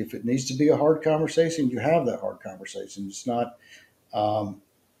 If it needs to be a hard conversation, you have that hard conversation. It's not. Um,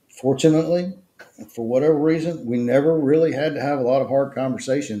 Fortunately, for whatever reason, we never really had to have a lot of hard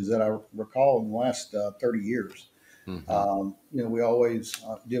conversations that I recall in the last 30 years. Hmm. We always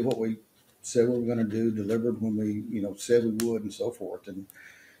did what we said we were going to do, delivered when we said we would, and so forth.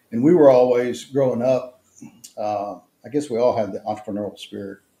 And we were always growing up. I guess we all had the entrepreneurial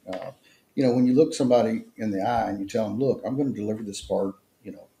spirit. Uh, when you look somebody in the eye and you tell them, "Look, I'm going to deliver this part,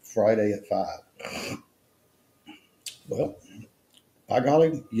 Friday at 5." Well, by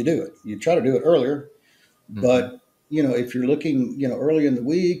golly, you do it. You try to do it earlier, Hmm. but if you're looking, early in the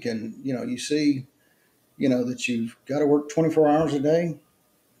week, and you see, that you've got to work 24 hours a day.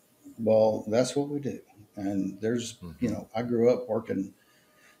 Well, that's what we do. And Hmm. I grew up working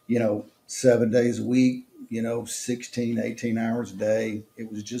 7 days a week, 16, 18 hours a day.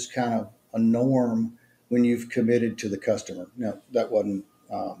 It was just kind of a norm when you've committed to the customer. Now, that wasn't,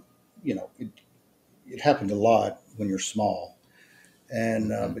 it happened a lot when you're small.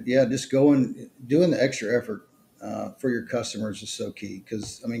 And, Hmm. but yeah, just doing the extra effort for your customers is so key.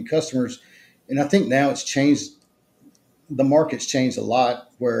 Because, I mean, customers, and I think now it's changed, the market's changed a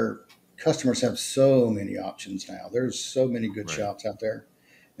lot where customers have so many options now. There's so many good Right. shops out there,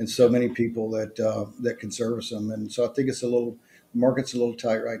 and so Yep. many people that can service them. And so I think the market's a little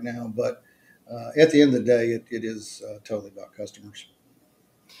tight right now. But at the end of the day, it is totally about customers.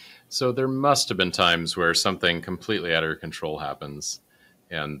 So there must have been times where something completely out of your control happens,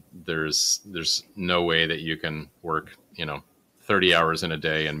 and there's no way that you can work 30 hours in a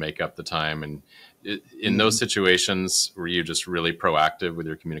day and make up the time. And in those Hmm. situations, were you just really proactive with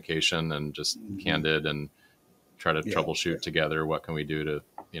your communication and just Hmm. candid and try to Yeah, yeah, troubleshoot together? What can we do to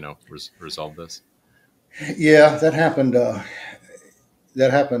resolve this? yeah. That happened.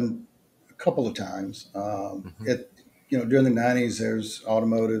 that happened a couple of times. Hmm. It, during the '90s, there's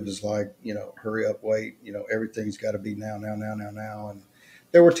automotive is like, hurry up, wait, everything's got to be now, now, now, now, now. And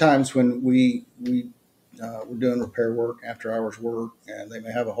there were times when we were doing repair work, after hours work, and they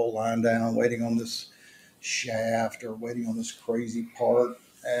may have a whole line down waiting on this shaft or waiting on this crazy part.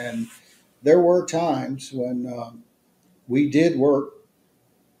 And there were times when we did work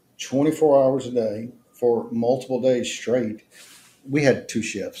 24 hours a day for multiple days straight. We had two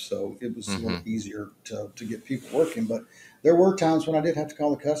shifts, so it was a little Hmm. easier to get people working. But there were times when I did have to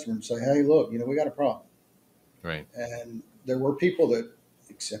call the customer and say, "Hey, look, we got a problem." Right. And there were people that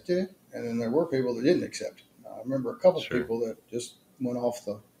accepted it, and then there were people that didn't accept it. I remember a couple of Sure. people that just went off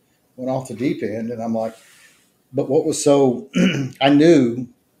the deep end, and I'm like, but what was so I knew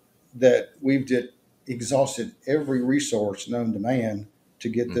that we've did exhausted every resource known to man to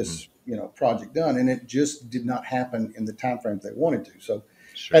get Hmm. this project done, and it just did not happen in the time frames they wanted to. So I had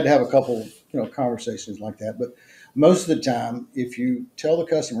Sure. to have a couple conversations like that. But most of the time, if you tell the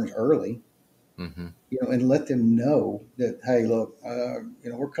customers early, Hmm. and let them know that, hey, look,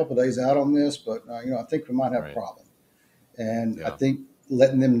 we're a couple of days out on this, but I think we might have a Right. problem. And I Yeah. think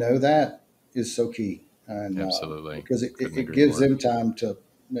letting them know that is so key, and Absolutely. because it, it Couldn't it agree gives more. them time to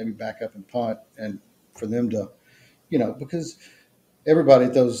maybe back up and punt, and for them to, because everybody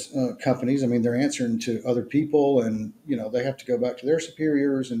at those companies, I mean, they're answering to other people, and they have to go back to their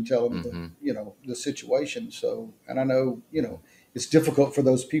superiors and tell them Hmm. the situation. So, and I know it's difficult for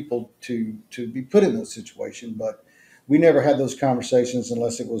those people to be put in those situations, but we never had those conversations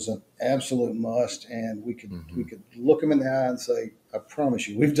unless it was an absolute must, and we could we Hmm. could look them in the eye and say, "I promise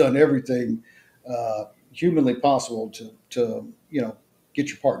you, we've done everything humanly possible to get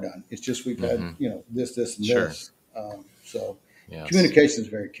your part done. It's just we've had Hmm. this, and Sure. this." So Yes. communication is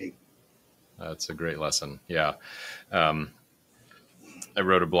very key. That's a great lesson. Yeah. Um, I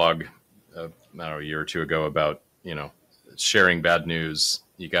wrote a blog, I don't know, a year or two ago about, sharing bad news.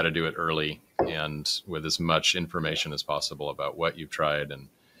 You got to do it early and with as much information as possible about what you've tried, I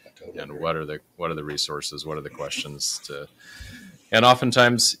totally and agree. what are the resources, what are the questions to, and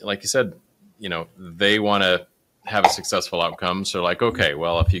oftentimes, like you said, they want to have a successful outcome. So like, okay,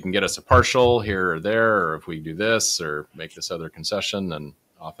 well, if you can get us a partial here or there, or if we do this or make this other concession, then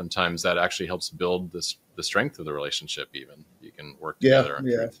oftentimes that actually helps build the strength of the relationship. Even you can work Yeah, together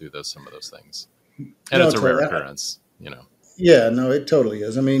yeah. through some of those things, and No, it's a rare totally. occurrence. Yeah, no, it totally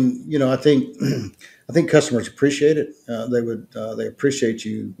is. I mean, I think I think customers appreciate it. They appreciate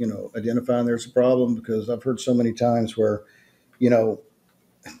you, identifying there's a problem, because I've heard so many times where, you know,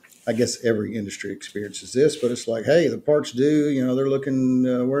 I guess every industry experiences this, but it's like, hey, the part's due. They're looking,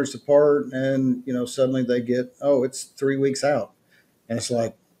 where's the part, and suddenly they get, oh, it's 3 weeks out, and it's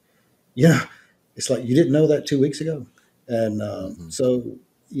like, yeah, it's like you didn't know that 2 weeks ago, and Hmm. so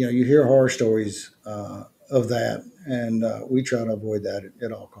you hear horror stories of that, and we try to avoid that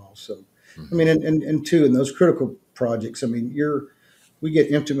at all costs. So, I mean, Hmm. and two, in those critical projects, I mean, we get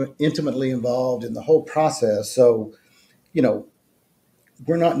intimately involved in the whole process. So, you know,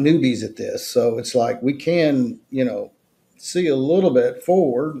 we're not newbies at this, so it's like we can see a little bit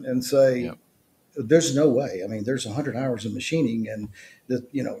forward and say, Yep. there's no way. I mean, there's 100 hours of machining, and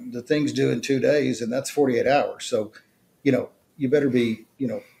the thing's due in 2 days, and that's 48 hours. So, you better be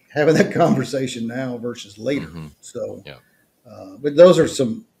having that conversation now versus later. Hmm. So, Yep. but those are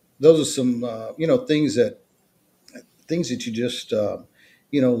some things that you just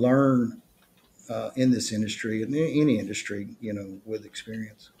learn in this industry and any industry with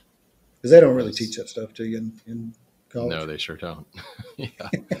experience, because they don't really teach Those that stuff to you in No, college. they sure don't. Yeah.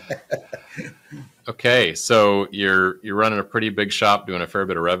 Okay, so you're running a pretty big shop, doing a fair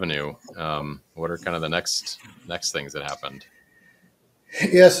bit of revenue. What are kind of the next things that happened?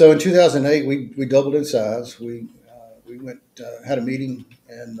 Yeah, so in 2008, we doubled in size. We went had a meeting,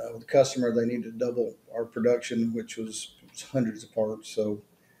 and with the customer, they needed to double our production, which was hundreds of parts. So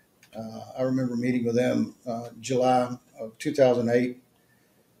I remember meeting with them July of 2008,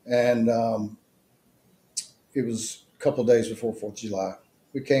 and it was a couple of days before Fourth of July.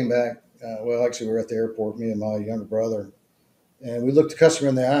 We came back. Well, actually, we were at the airport, me and my younger brother, and we looked the customer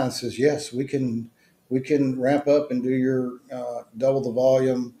in the eye and says, "Yes, we can ramp up and do your double the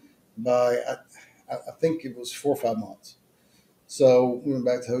volume by I think it was 4 or 5 months." So we went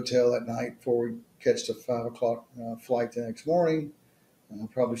back to the hotel that night before we catch the 5 o'clock flight the next morning.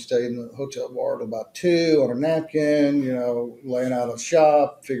 Probably stayed in the hotel bar till about 2 on a napkin, laying out a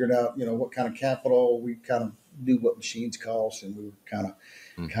shop, figured out, what kind of capital. We kind of knew what machines cost, and we were kind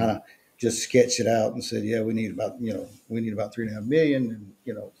Hmm. of just sketched it out and said, yeah, we need about 3.5 million, and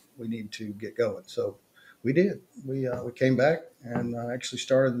we need to get going. So we did. We came back. and I actually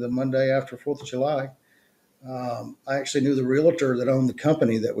started the Monday after 4th of July. I actually knew the realtor that owned the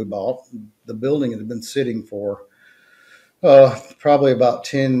company that we bought. The building had been sitting for probably about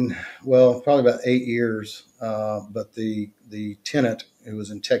 10, well, probably about 8 years. But the tenant who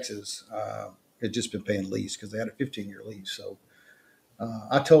was in Texas had just been paying lease because they had a 15-year lease. So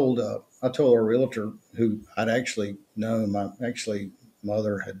I told our realtor who I'd actually known. My actually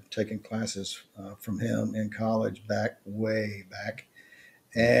mother had taken classes from him in college back way back,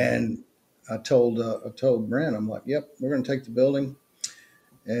 Hmm. and I told Brent, I'm like, yep, we're going to take the building,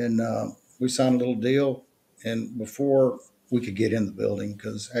 and we signed a little deal. And before we could get in the building,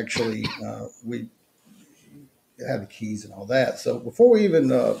 because actually we had the keys and all that, so before we even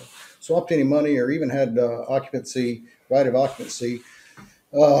swapped any money or even had occupancy, right of occupancy,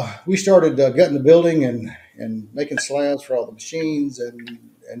 we started gutting the building and making slabs for all the machines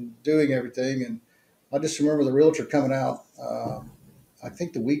and doing everything. And I just remember the realtor coming out. I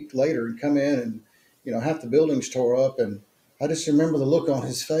think the week later and come in and half the building's tore up, and I just remember the look on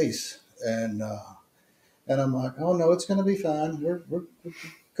his face. And I'm like, oh no, it's going to be fine. We're going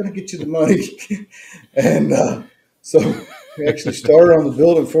to get you the money. And so we actually started on the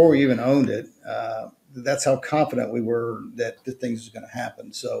building before we even owned it. That's how confident we were that the things was going to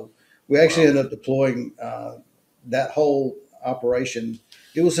happen. So we actually Wow. ended up deploying that whole operation.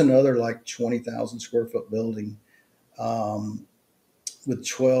 It was another like 20,000 square foot building. Um, with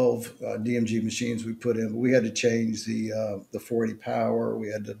 12 DMG machines we put in. We had to change the 480 power. We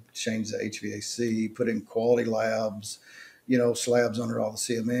had to change the HVAC, put in quality labs, slabs under all the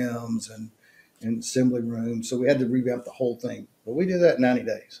CMMs and assembly rooms. So we had to revamp the whole thing. But we did that in 90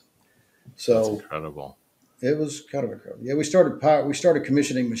 days. That's So incredible. it was kind of incredible. Yeah, we started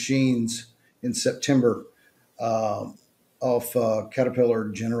commissioning machines in September um, off Caterpillar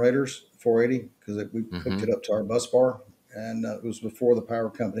generators, 480, because we hooked Hmm. it up to our bus bar, and it was before the power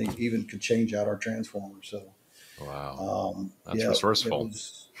company even could change out our transformers. So Wow. That's yeah, it resourceful.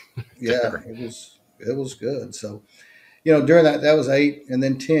 was it was good. So during that was 8, and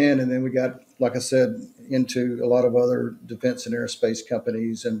then 10, and then we got, like I said, into a lot of other defense and aerospace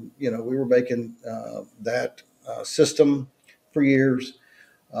companies, and we were making that system for years,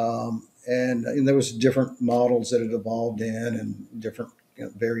 and there was different models that it evolved in, and different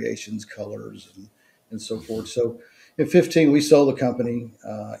variations, colors, and so forth. Hmm. So in 15, we sold the company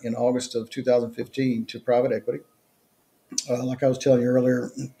in August of 2015 to private equity. Like I was telling you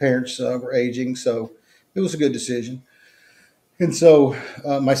earlier, parents were aging, so it was a good decision. And so,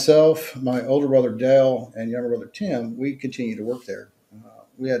 myself, my older brother Dale, and younger brother Tim, we continued to work there.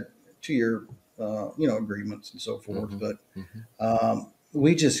 We had 2 year, agreements and so forth, Hmm. but Hmm.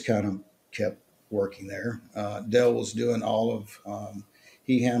 we just kind of kept working there. Dale was doing all of,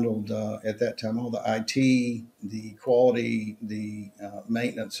 he handled at that time all the IT, the quality, the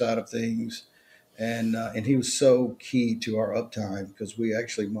maintenance side of things, and he was so key to our uptime because we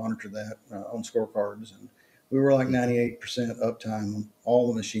actually monitored that on scorecards, and we were like Hmm. 98% uptime on all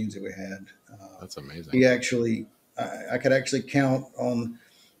the machines that we had. That's amazing. He actually, I could actually count on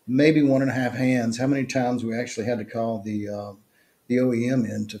maybe one and a half hands how many times we actually had to call the OEM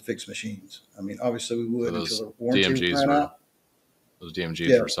in to fix machines. I mean, obviously we So would until the warranty DMGs ran were out. those DMGs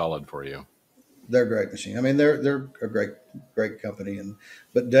Yeah, were solid for you. they're a great machine. I mean, they're a great company, and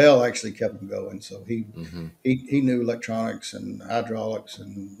but Dell actually kept them going. So Hmm. he knew electronics and hydraulics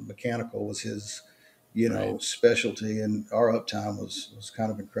and mechanical was his Right. specialty, and our uptime was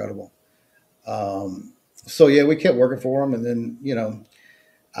kind of incredible. So yeah, we kept working for him, and then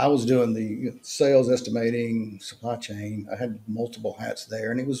I was doing the sales, estimating, supply chain. I had multiple hats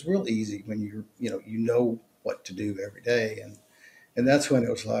there, and it was real easy when you know what to do every day, and that's when it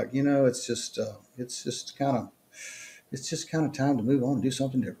was like it's just kind of time to move on and do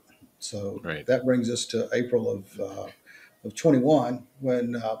something different. So Right. that brings us to April of 21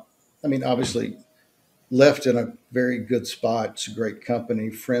 when I mean obviously left in a very good spot. It's a great company,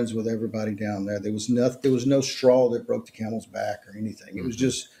 friends with everybody down there. There was no straw that broke the camel's back or anything. It was Hmm.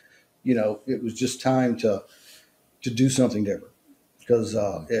 just it was just time to do something different because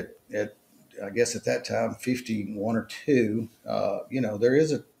Hmm. it I guess at that time 51 or 2 there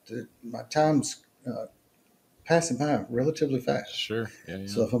is a my time's passing by relatively fast. Sure. Yeah. Yeah.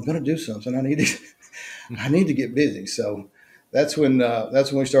 So if I'm going to do something, I need to I need to get busy. So that's when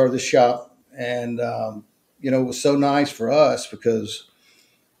we started the shop, and it was so nice for us because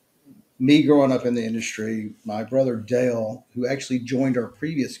me growing up in the industry, my brother Dale, who actually joined our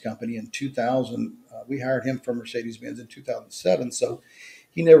previous company in 2000, we hired him from Mercedes Benz in 2007. So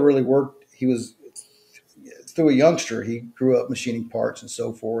he never really worked. He was through a youngster. He grew up machining parts and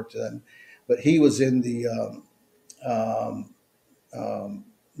so forth, but he was in the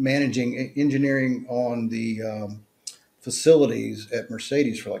managing engineering on the facilities at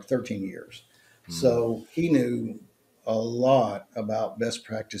Mercedes for like 13 years. Mm. So he knew a lot about best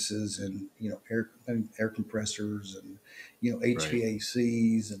practices and air compressors and Right.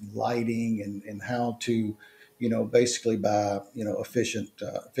 HVACs and lighting and how to basically buy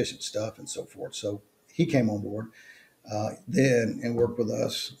efficient stuff and so forth. So he came on board then and worked with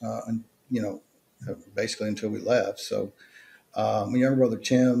us and basically until we left. So my younger brother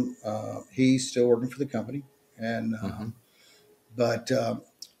Tim, he's still working for the company, and Mm-hmm. but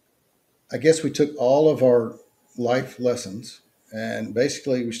I guess we took all of our life lessons and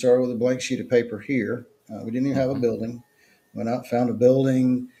basically we started with a blank sheet of paper here. We didn't even have a Mm-hmm. building. Went out, found a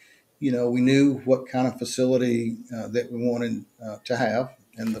building. We knew what kind of facility that we wanted to have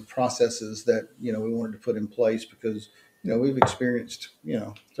and the processes that we wanted to put in place because we've experienced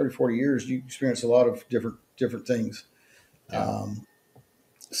 30, 40 years. You experience a lot of different things. Yeah.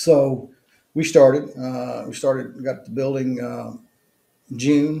 So we got the building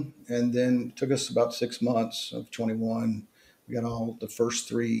June, and then it took us about 6 months of 21. We got all the first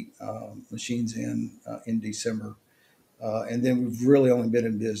three machines in December, and then we've really only been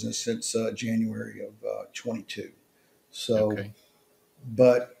in business since January of 22. So, Okay.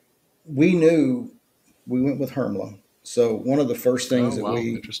 but we knew we went with Hermla. So one of the first things Oh, that wow.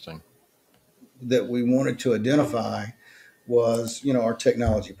 we Interesting. that we wanted to identify was our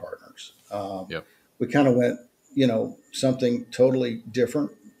technology partners. Yep. We kind of went something totally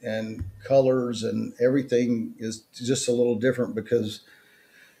different, and colors and everything is just a little different because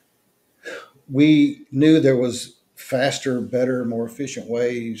we knew there was faster, better, more efficient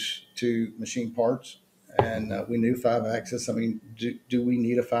ways to machine parts. And Mm-hmm. we knew 5 axis. I mean, do we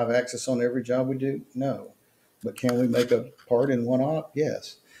need a 5 axis on every job we do? No. But can we make a part in one op?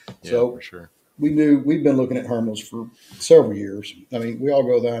 Yes. Yeah, for So sure. we knew we've been looking at Hermos for several years. I mean, we all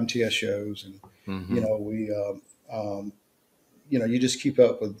go to the IMTS shows, and Mm-hmm. we you just keep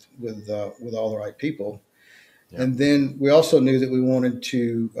up with all the right people. Yeah. And then we also knew that we wanted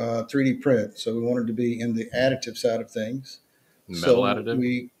to 3D print, so we wanted to be in the additive side of things. Metal So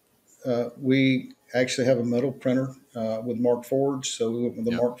additive. we actually have a metal printer with Mark Forge, so we went with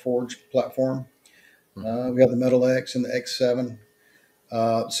the Yep. Mark Forge platform. Mm-hmm. We have the Metal X and the X7.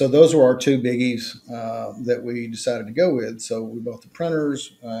 So those were our two biggies that we decided to go with. So we bought the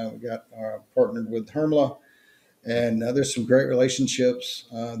printers. We got partnered with Hermla, and there's some great relationships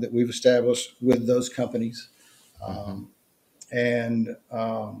that we've established with those companies. Mm-hmm. Um, and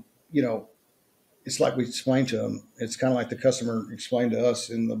you know, it's like we explained to them. It's kind of like the customer explained to us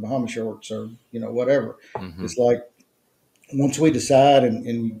in the Bahama shorts, or whatever. Mm-hmm. It's like once we decide, and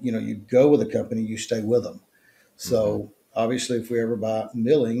you go with a company, you stay with them. Mm-hmm. So obviously, if we ever buy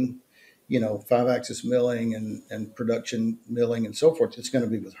milling, 5 axis milling and production milling and so forth, it's going to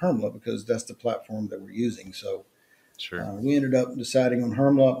be with Hermla because that's the platform that we're using. So Sure. we ended up deciding on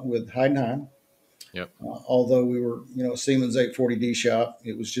Hermla with Heidenheim. Yep. Although we were, a Siemens 840D shop,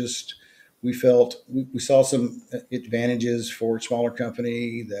 it was just we felt we saw some advantages for a smaller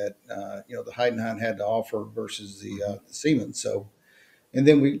company that the Heidenheim had to offer versus Mm-hmm. the Siemens. So, and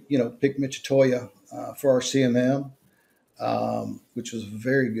then we picked Michitoya for our CMM, which was a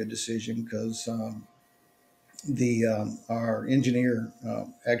very good decision because the our engineer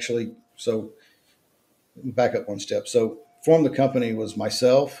actually back up one step. So formed the company was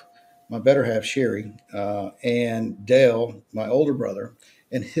myself, my better half Sherry, and Dale, my older brother,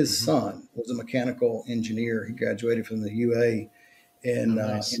 and his Mm-hmm. son was a mechanical engineer. He graduated from the UA Oh,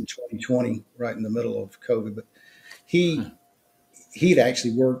 nice. in 2020, right in the middle of COVID. But he he'd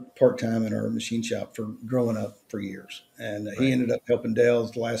actually worked part time in our machine shop for growing up for years, and he Right. ended up helping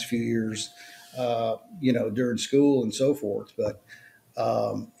Dale's the last few years, during school and so forth. But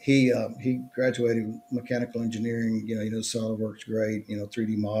he graduated mechanical engineering. SolidWorks great.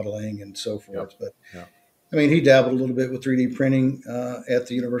 3D modeling and so Yep. forth. But Yeah. I mean, he dabbled a little bit with 3D printing at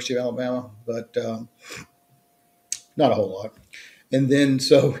the University of Alabama, but not a whole lot. And then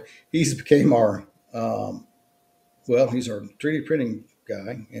so he's became our he's our 3D printing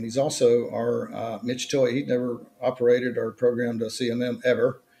guy, and he's also our Mitch Toy. He'd never operated or programmed a CMM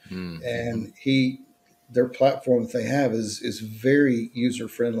ever, Mm-hmm. and their platform that they have is very user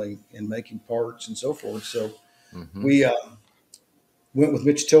friendly in making parts and so forth. So Mm-hmm. we went with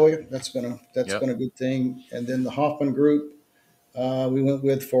Mitch Toy. That's Yep. been a good thing. And then the Hoffman Group we went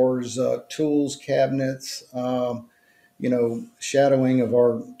with for his tools, cabinets, shadowing of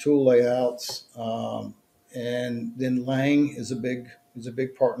our tool layouts, and then Lang is a big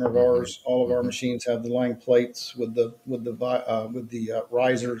partner of Mm-hmm. ours. All of our Mm-hmm. machines have the Lang plates with the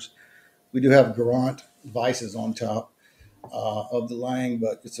risers. We do have Garant vices on top. of the Lang,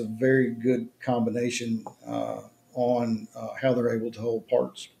 but it's a very good combination on how they're able to hold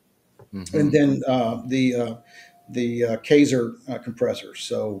parts. And Mm-hmm. then the Kaiser compressors,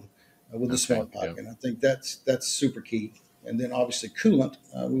 so with the Okay. smart pipe, Yep. and I think that's super key. And then obviously coolant,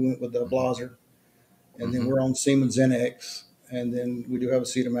 we went with the Mm-hmm. Blaser, and then Mm-hmm. we're on Siemens NX, and then we do have a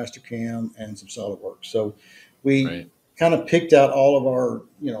Cedar Cam and some SolidWorks. So we Right. kind of picked out all of our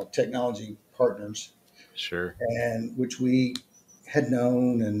technology partners, Sure. and which we had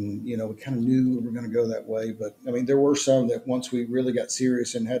known, and we kind of knew we were going to go that way. But I mean, there were some that once we really got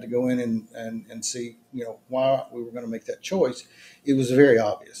serious and had to go in and see why we were going to make that choice, it was very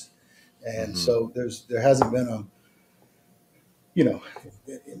obvious. And Mm-hmm. so there hasn't been a you know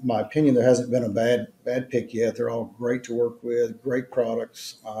in my opinion, there hasn't been a bad pick yet. They're all great to work with, great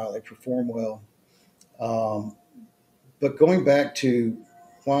products. They perform well. Um, but going back to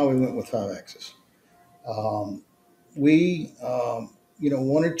why we went with 5 axis, um, we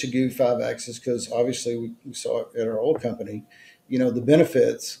wanted to do 5 axis because obviously we saw it at our old company. The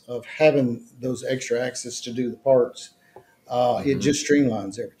benefits of having those extra axes to do the parts. It Mm-hmm. just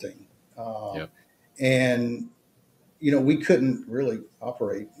streamlines everything. Uh, Yep. and we couldn't really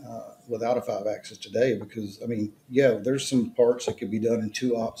operate without a 5 axis today because, I mean, yeah, there's some parts that could be done in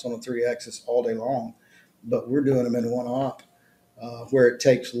 2 ops on a 3 axis all day long, but we're doing them in 1 op, where it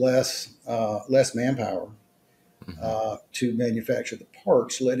takes less manpower Mm-hmm. to manufacture the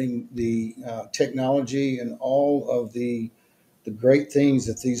parts, letting the technology and all of the great things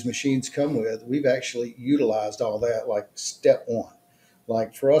that these machines come with. We've actually utilized all that, like step one.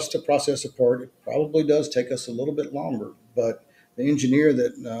 Like for us to process a part, it probably does take us a little bit longer. But the engineer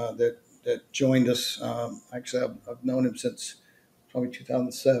that joined us, actually, I've known him since probably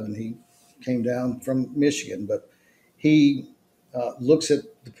 2007. He came down from Michigan, but he looks at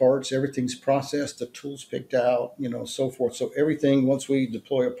the parts. Everything's processed, the tools picked out, so forth. So everything, once we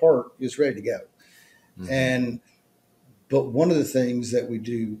deploy a part, is ready to go. Mm-hmm. And but one of the things that we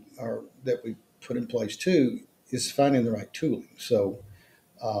do, or that we put in place too, is finding the right tooling. So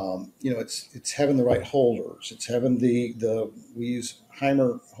it's having the right holders. It's having the we use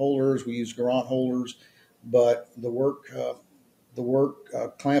Heimer holders, we use Garant holders, but the work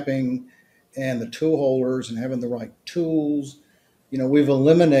clamping and the tool holders and having the right tools. We've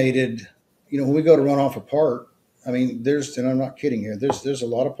eliminated. When we go to run off a part, I mean, and I'm not kidding here. There's a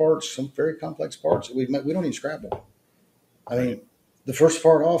lot of parts, some very complex parts that we don't even scrap them. I Right. mean, the first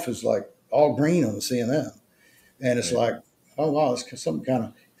part off is like all green on the CMM, and it's Right. like, oh wow, it's something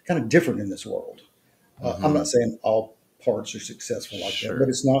kind of different in this world. I'm Mm-hmm. not saying all parts are successful like that, but Sure.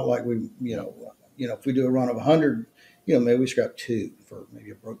 it's not like Yep. if we do a run of 100, maybe we scrap two for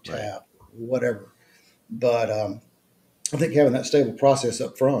maybe a broke Right. tap, whatever. But I think having that stable process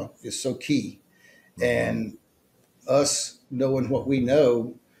up front is so key, Mm-hmm. and us knowing what we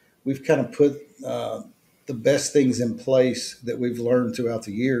know, we've kind of put the best things in place that we've learned throughout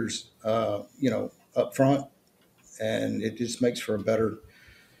the years, up front, and it just makes for a better,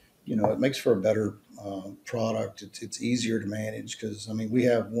 it makes for a better product. It's easier to manage because, I mean, we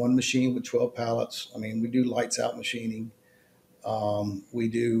have one machine with 12 pallets. I mean, we do lights out machining. We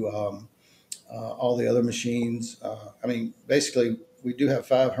do all the other machines. I mean, basically, we do have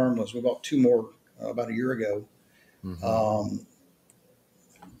 5 Hermlas. We bought two more about a year ago. Mm-hmm. Um,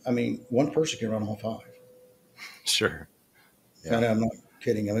 I mean, one person can run all five. Sure. Yeah. And I'm not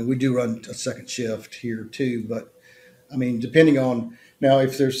kidding. I mean, we do run a second shift here too, but I mean, depending on now,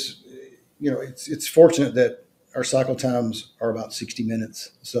 if there's, it's fortunate that our cycle times are about 60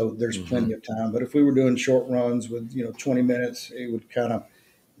 minutes, so there's Mm-hmm. plenty of time. But if we were doing short runs with 20 minutes, it would kind of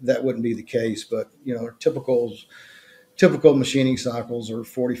that wouldn't be the case. But our typical machining cycles are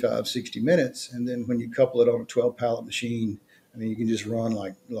 45, 60 minutes, and then when you couple it on a 12 pallet machine, I mean, you can just run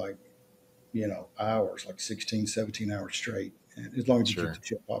like hours, like 16, 17 hours straight. And as long as you keep the Sure.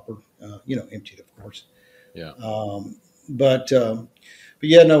 chip popper, emptied, of course. Yeah. Um, but, um, but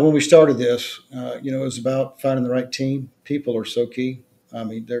yeah, no, when we started this, it was about finding the right team. People are so key. I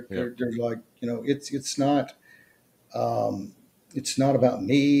mean, Yep. they're like, um, it's not about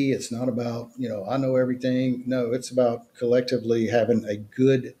me. It's not about, I know everything. No, it's about collectively having a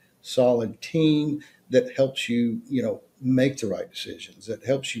good, solid team that helps you, make the right decisions, that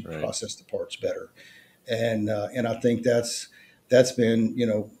helps you Right. process the parts better. And I think that's been,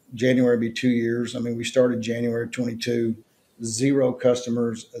 January will be 2 years. I mean, we started January 22, zero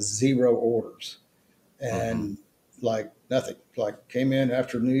customers, zero orders, Mm-hmm. and like nothing. Like came in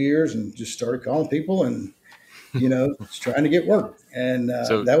after New Year's and just started calling people and just trying to get work. And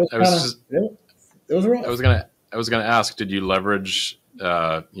So that was I was kind of just it was I was rough. gonna I was gonna ask, did you leverage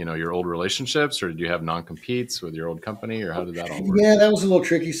your old relationships, or did you have non-competes with your old company, or how did that all work? Yeah, that was a little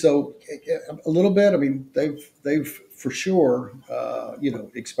tricky. So a little bit. I mean, they've for sure,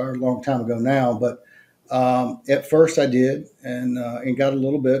 expired a long time ago now. But at first, I did, and got a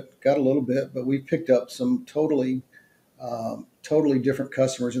little bit. But we picked up some totally different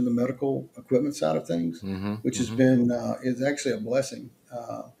customers in the medical equipment side of things, Mm-hmm. which has Mm-hmm. been is actually a blessing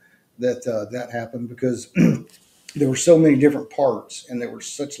that happened because there were so many different parts and there were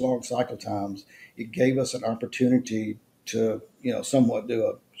such long cycle times. It gave us an opportunity to somewhat do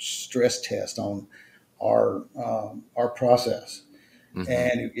a stress test on our process, Mm-hmm.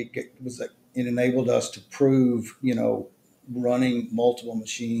 and it enabled us to prove running multiple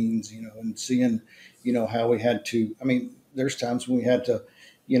machines, and seeing how we had to. I mean, there's times when we had to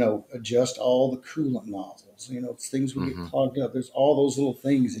adjust all the coolant nozzles. It's things would get Mm-hmm. clogged up. There's all those little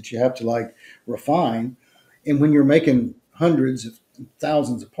things that you have to like refine. And when you're making hundreds of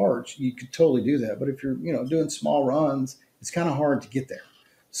thousands of parts, you could totally do that. But if you're doing small runs, it's kind of hard to get there.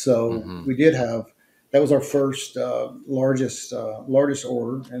 So Mm-hmm. we did have that was our first largest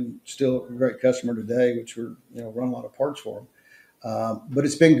order, and still a great customer today, which we're run a lot of parts for them. But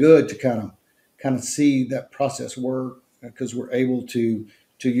it's been good to kind of see that process work because we're able to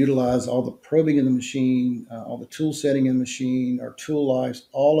utilize all the probing in the machine, all the tool setting in the machine, our tool lives,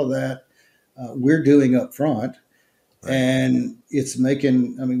 all of that we're doing up front, Right. and it's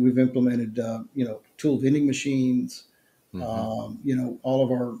making. I mean, we've implemented tool vending machines, Mm-hmm. all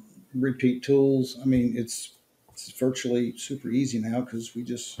of our repeat tools. I mean, it's virtually super easy now because we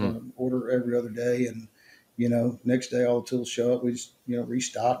just Hmm. order every other day, and next day all the tools show up. We just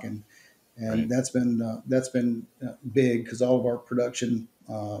restock, and Right. that's been big because all of our production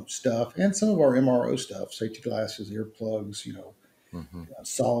stuff and some of our MRO stuff, safety glasses, earplugs, Mm-hmm.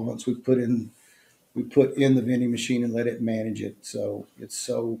 solvents we put in the vending machine and let it manage it. So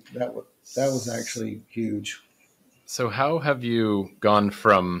that was actually huge. So how have you gone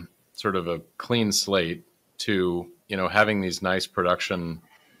from sort of a clean slate to having these nice production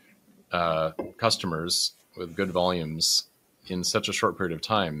customers with good volumes in such a short period of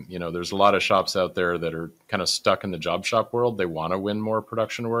time? There's a lot of shops out there that are kind of stuck in the job shop world. They want to win more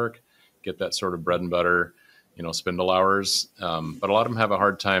production work, get that sort of bread and butter, spindle hours. But a lot of them have a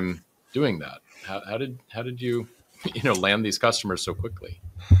hard time doing that. How did you land these customers so quickly?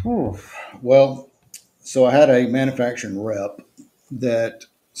 Whew. Well, so I had a manufacturing rep that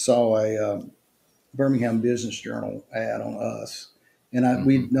saw a Birmingham Business Journal ad on us, and Mm-hmm.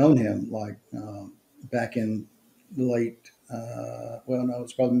 we'd known him like back in the late, well, no,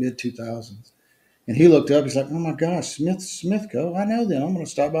 it's probably mid 2000s. And he looked up. He's like, "Oh my gosh, Smithco! I know them. I'm going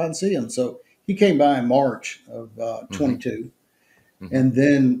to stop by and see him." So he came by in March of Mm-hmm. 22, Mm-hmm. and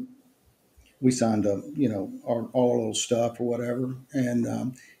then we signed up, our little stuff or whatever.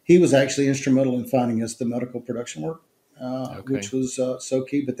 And he was actually instrumental in finding us the medical production work, which Okay. was so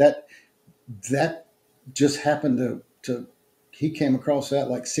key. But that just happened to he came across that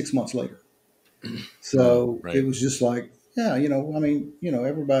like 6 months later. Mm, So it right. was just like, yeah, I mean,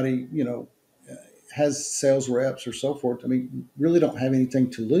 everybody, has sales reps or so forth. I mean, really don't have anything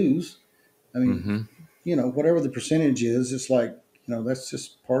to lose. I mean, Mm-hmm. whatever the percentage is, it's like, that's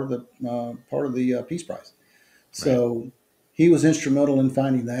just part of the piece price. Right. So he was instrumental in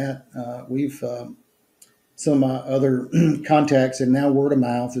finding that. We've some of my other contacts, and now word of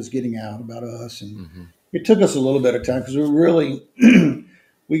mouth is getting out about us, and Mm-hmm. it took us a little bit of time because we really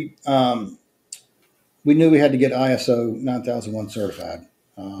we we knew we had to get ISO 9001 certified.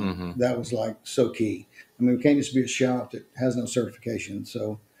 Mm-hmm. That was like so key. I mean, we can't just be a shop that has no certification.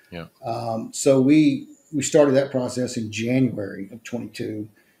 Yeah. So we started that process in January of 22.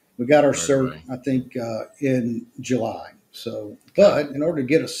 We got our Right cert, away. I think, in July. So, Okay. but in order to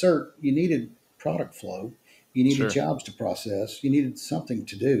get a cert, you needed product flow, you needed Sure. jobs to process, you needed something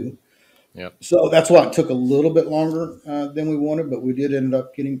to do. Yep. So that's why it took a little bit longer than we wanted, but we did end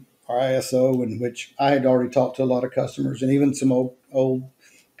up getting our ISO, in which I had already talked to a lot of customers and even some old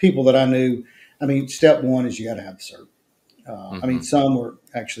people that I knew. I mean, step one is you got to have the cert. I mean, Mm-hmm. some were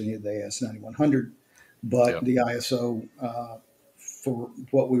actually the AS 9100, but Yep. the ISO for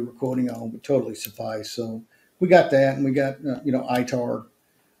what we were quoting on would totally suffice. So we got that, and we got ITAR.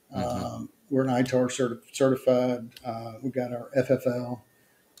 Mm-hmm. We're an ITAR certified. We got our FFL.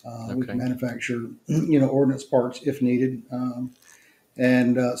 We can Okay. manufacture ordnance parts if needed,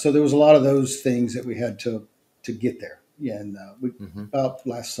 and so there was a lot of those things that we had to get there. Yeah, and we Mm-hmm. about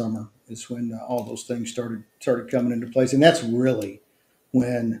last summer is when all those things started coming into place, and that's really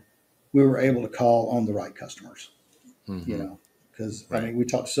when we were able to call on the right customers. Mm-hmm. Because I Right. mean, we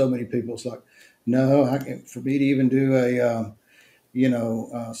talked to so many people. It's like, no, for me to even do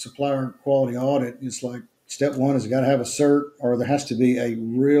supplier quality audit, it's like step one is got to have a cert, or there has to be a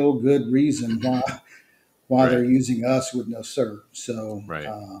real good reason why they're Right. using us with no cert. So, Right.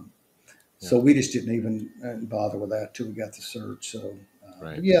 so Yep. we just didn't even bother with that till we got the cert. So, but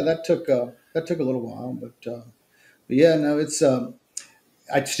Right. yeah, that took a little while, but yeah, no, it's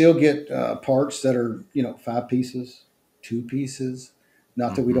I'd still get parts that are 5 pieces, 2 pieces.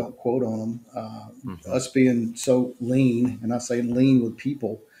 Not that we Mm-hmm. don't quote on them. Mm-hmm. Us being so lean, and I say lean with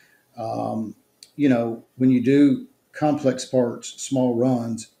people. Um, when you do complex parts, small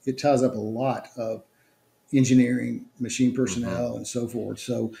runs, it ties up a lot of engineering, machine Mm-hmm. personnel, and so forth.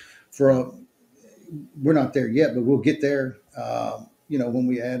 So, for Yep. we're not there yet, but we'll get there. When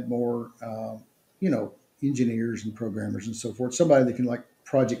we add more, engineers and programmers and so forth, somebody that can like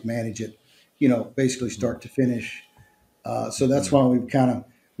project manage it, basically Mm-hmm. start to finish. So that's Mm-hmm. why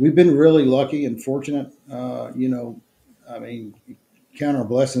we've been really lucky and fortunate. I mean, count our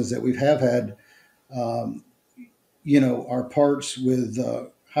blessings that we have had, um, our parts with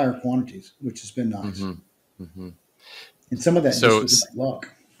higher quantities, which has been nice. Mm-hmm. Mm-hmm. And some of that just So was like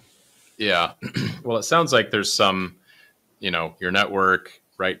luck. yeah, well, it sounds like there's some, your network,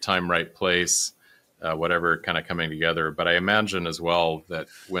 right time, right place, whatever kind of coming together. But I imagine as well that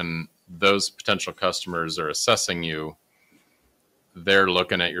when those potential customers are assessing you, they're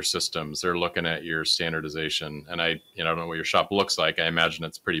looking at your systems, they're looking at your standardization. And I don't know what your shop looks like. I imagine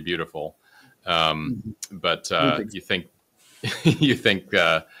it's pretty beautiful. Mhm. But We think you so. think you think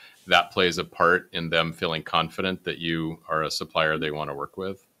that plays a part in them feeling confident that you are a supplier they want to work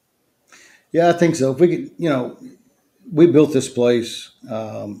with? Yeah, I think so. If we could, we built this place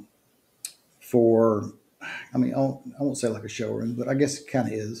for, I mean, I won't say like a showroom, but I guess it kind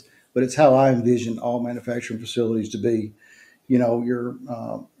of is. But it's how I envision all manufacturing facilities to be.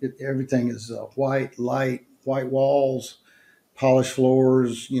 Everything is white, light, white walls, polished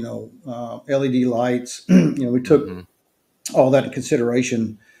floors, LED lights. We took Mm-hmm. all that into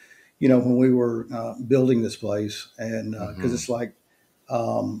consideration, when we were building this place. And because Mm-hmm. it's like,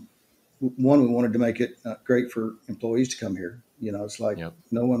 um, one, we wanted to make it great for employees to come here. It's like Yep.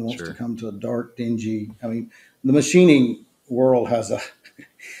 no one wants to Sure. come to a dark, dingy. I mean, the machining world has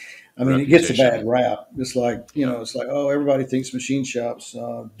I mean, it gets a bad Reputation. rap. It's like, Yeah. it's like, oh, everybody thinks machine shops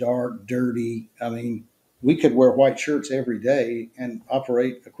dark, dirty. I mean, we could wear white shirts every day and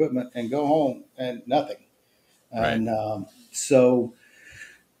operate equipment and go home and nothing. Right. And so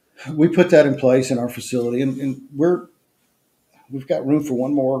we put that in place in our facility, and we've got room for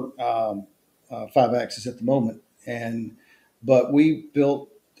one more 5 axis at the moment, but we built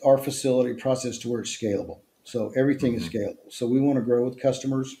our facility process to where it's scalable. So everything is Mm-hmm. scalable. So we want to grow with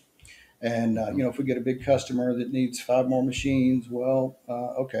customers, and Mm-hmm. if we get a big customer that needs 5 more machines, well,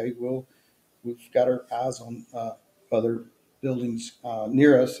 okay, we've got our eyes on other buildings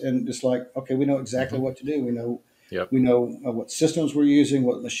near us, and it's like, okay, we know exactly Mm-hmm. what to do. Yep. We know what systems we're using,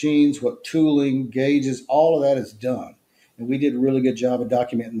 what machines, what tooling, gauges, all of that is done, and we did a really good job of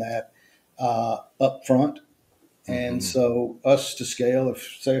documenting that up front. And Mm-hmm. so, us to scale,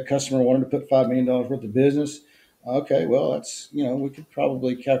 if say a customer wanted to put $5 million worth of business, okay, well, that's we could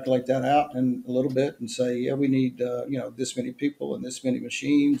probably calculate that out in a little bit and say, yeah, we need this many people and this many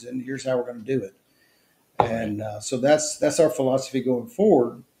machines, and here's how we're going to do it. Right. And so that's our philosophy going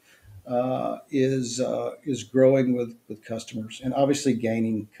forward. Is growing with customers and obviously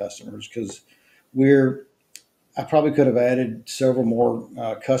gaining customers because we're I probably could have added several more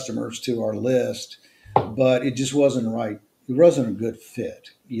customers to our list, but it just wasn't right. It wasn't a good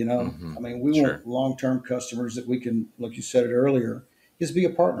fit. Mm-hmm. I mean, we Sure. want long-term customers that we can, like you said it earlier, is be a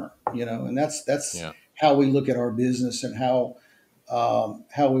partner. And that's Yeah. how we look at our business and how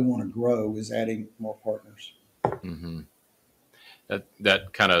we want to grow is adding more partners. Mm-hmm.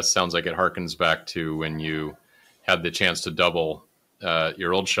 That kind of sounds like it harkens back to when you had the chance to double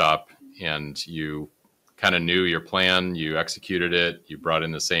your old shop, and you kind of knew your plan. You executed it. You brought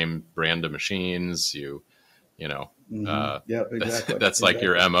in the same brand of machines. You know, Yep, exactly, that's like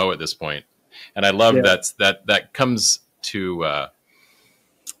your exactly. MO at this point. And I love Yeah. that comes to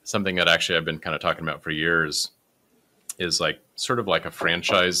something that actually I've been kind of talking about for years, is like sort of like a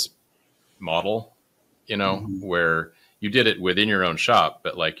franchise model, hmm where you did it within your own shop,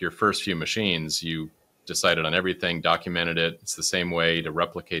 but like your first few machines, you decided on everything, documented it. It's the same way. To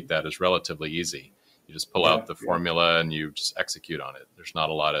replicate that is relatively easy. You just pull Yeah. out the Yeah. formula and you just execute on it. There's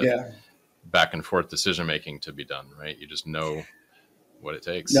not a lot of Yeah. back and forth decision making to be done, right? You just know what it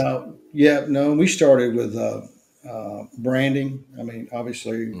takes. No. Yeah. No. We started with branding. I mean,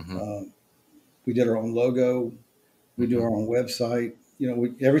 obviously, Hmm. we did our own logo. We do Hmm. our own website.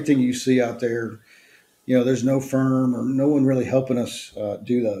 Everything you see out there. there's no firm or no one really helping us Hmm.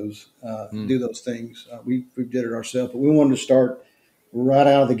 do those things. We did it ourselves, but we wanted to start right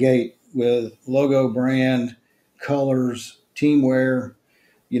out of the gate with logo, brand, colors, teamwear,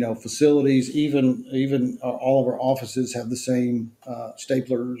 facilities. Even all of our offices have the same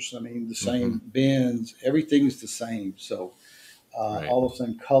staplers. I mean, the Hmm. same bins. Everything's the same. So Right. all the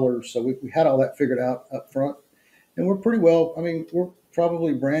same colors. So we had all that figured out up front, and we're pretty well. I mean, we're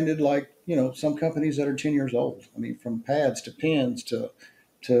probably branded like some companies that are 10 years old. I mean, from pads to pins to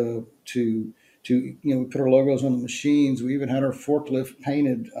we put our logos on the machines. We even had our forklift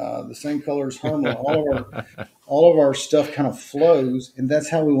painted the same color as Herma. All of our stuff kind of flows, and that's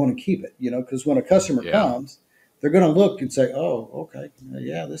how we want to keep it. Because when a customer Yeah. comes, they're going to look and say, "Oh, okay,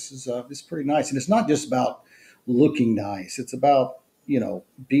 yeah, this is pretty nice." And it's not just about looking nice; it's about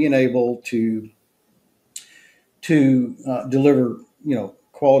being able to deliver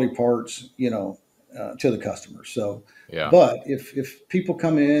quality parts to the customer. So, Yeah. but if people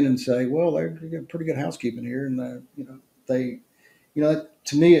come in and say, "Well, they get pretty good housekeeping here," and they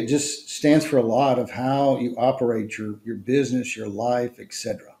to me, it just stands for a lot of how you operate your business, your life,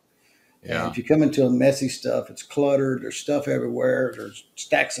 etc. And Yeah. if you come into a messy stuff, it's cluttered. There's stuff everywhere. There's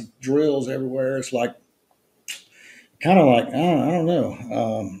stacks of drills everywhere. It's like kind of like I don't know.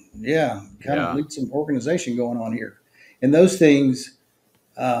 Yeah, kind of Yeah. need some organization going on here. And those things,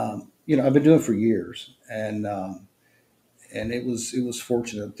 I've been doing for years, and it was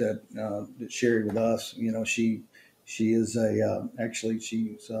fortunate that Sherry with us. She is actually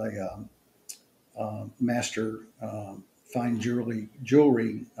she's a master fine jewelry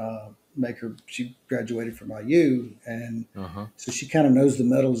maker. She graduated from IU, and Uh-huh. so she kind of knows the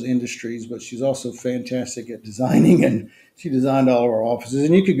metals industries. But she's also fantastic at designing, and she designed all of our offices.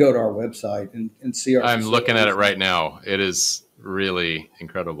 And you could go to our website and see our I'm looking at it facilities. right now. It is really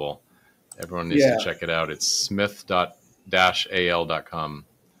incredible. Everyone needs to Yeah, check it out. It's smith-al.com,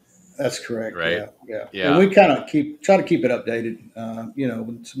 that's correct. right? Yeah, yeah. And Yeah. we kind of try to keep it updated,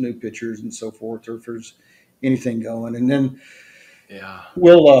 with some new pictures and so forth, or if there's anything going. And then Yeah.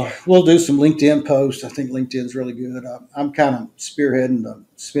 we'll do some LinkedIn posts. I think LinkedIn's really good. I'm kind of spearheading the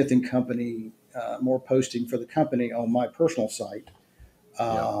Smith and Company more posting for the company on my personal site,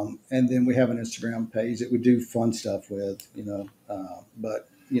 Yeah. and then we have an Instagram page that we do fun stuff with. But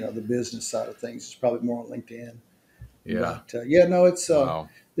the business side of things is probably more on LinkedIn. Yeah. But yeah, no, it's Wow.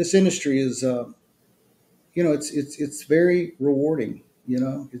 this industry is it's very rewarding.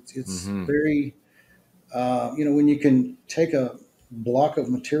 It's Hmm. very when you can take a block of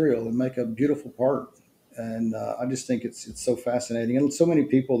material and make a beautiful part. And I just think it's so fascinating. And so many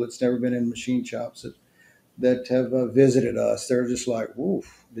people that's never been in machine shops that have visited us, they're just like,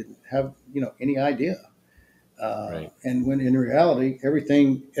 "Woof!" Didn't have any idea. Right. And when in reality,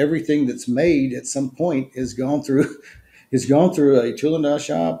 everything that's made at some point is gone through has gone through a tool and die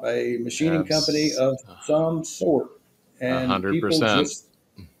shop, a machining company Abs- of some sort, a and hundred people percent. just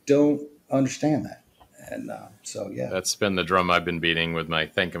don't understand that. And so yeah. That's been the drum I've been beating with my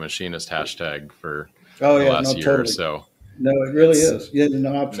Thank a Machinist hashtag for Oh the yeah, last no, year or totally. so. No, it really It's is. Yeah,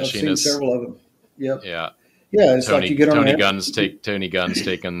 no, I've seen machinists. several of them. Yep. Yeah. Yeah, it's like you Tony get on Tony there. Gunn's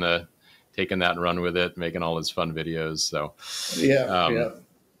taking that and run with it, making all his fun videos. So, Yeah, um, yeah.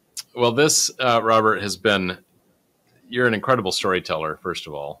 well, this Robert has been. You're an incredible storyteller. First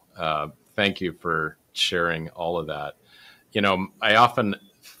of all, thank you for sharing all of that. I often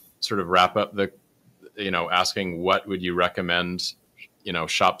sort of wrap up the asking what would you recommend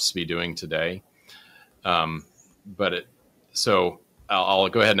shops be doing today. Um, but it, so I'll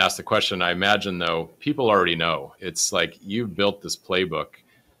go ahead and ask the question. I imagine though people already know. It's like you've built this playbook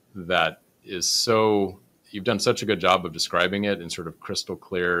that is so you've done such a good job of describing it in sort of crystal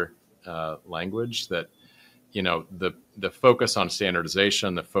clear language that the focus on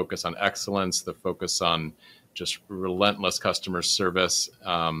standardization, the focus on excellence, the focus on just relentless customer service,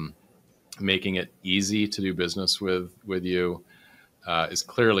 making it easy to do business with you is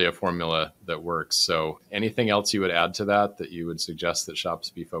clearly a formula that works. So, anything else you would add to that you would suggest that shops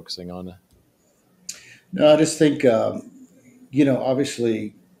be focusing on? No, I just think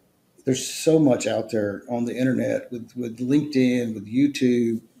obviously there's so much out there on the internet with LinkedIn, with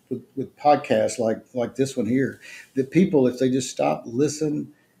YouTube, with podcasts like this one here, that people, if they just stop,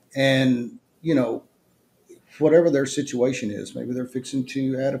 listen, and whatever their situation is, maybe they're fixing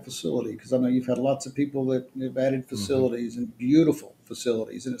to add a facility, because I know you've had lots of people that have added Mm-hmm. facilities and beautiful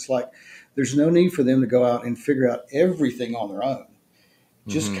facilities, and it's like there's no need for them to go out and figure out everything on their own.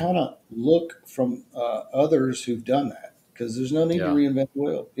 Just Mm-hmm. kind of look from others who've done that, because there's no need to Yeah, reinvent the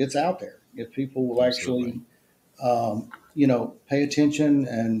wheel. It's out there. If people will absolutely. actually, pay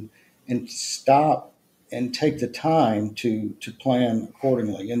attention and stop. and take the time to plan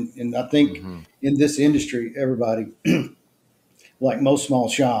accordingly. And I think Mm-hmm. in this industry, everybody, like most small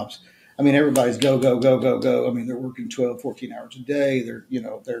shops, I mean, everybody's go, go, go, go, go. I mean, they're working 12, 14 hours a day.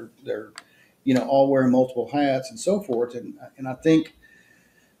 They're all wearing multiple hats and so forth. And I think,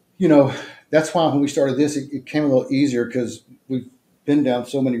 you know, that's why when we started this, it came a little easier because we've been down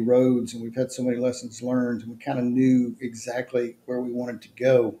so many roads and we've had so many lessons learned, and we kind of knew exactly where we wanted to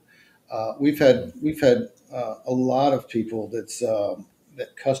go. We've had a lot of people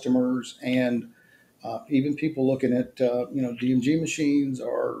that customers and even people looking at DMG machines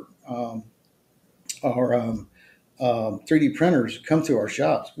or 3D printers come to our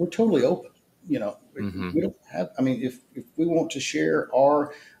shops. We're totally open. You know, Mm-hmm. we don't have. I mean, if we want to share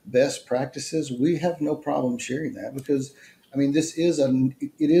our best practices, we have no problem sharing that because, I mean, it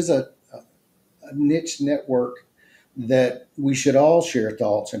is a niche network that we should all share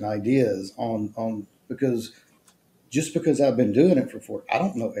thoughts and ideas on because just because I've been doing it for I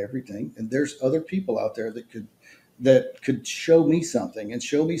don't know everything, and there's other people out there that could show me something and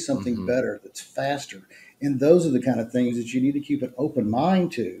show me something Mm-hmm. better that's faster. And those are the kind of things that you need to keep an open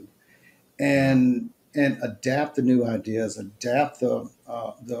mind to, Yeah. and adapt the new ideas, adapt the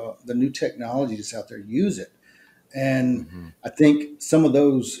new technology that's out there, use it. And Mm-hmm. I think some of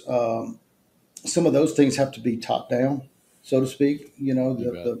those things have to be top down, so to speak. You know,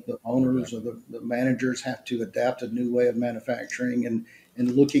 You bet. the You bet. owners or the managers have to adapt a new way of manufacturing and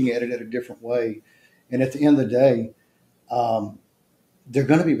looking at it at a different way. And at the end of the day, um, they're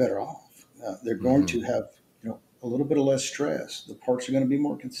going to be better off. They're going Mm-hmm. to have a little bit of less stress. The parts are going to be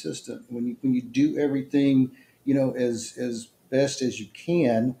more consistent when you do everything as best as you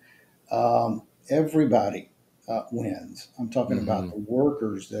can. Everybody wins. I'm talking Mm-hmm. about the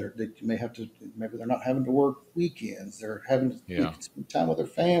workers that may have to. Maybe they're not having to work weekends. They're having to Yeah. spend time with their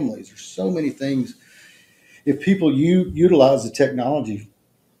families. There's so many things. If people utilize the technology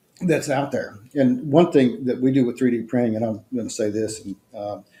that's out there. And one thing that we do with 3D printing, and I'm going to say this, and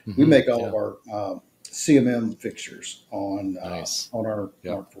we Mm-hmm. make all of Yeah. our CMM fixtures Nice. on our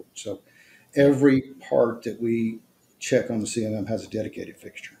Yep. forge. So Yep. every part that we check on the CMM has a dedicated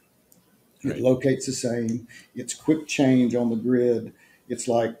fixture. It Right. locates the same. It's quick change on the grid. It's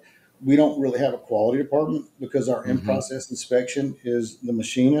like we don't really have a quality department because our in Mm-hmm. process inspection is the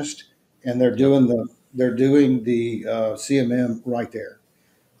machinist, and they're Yep. doing the CMM right there.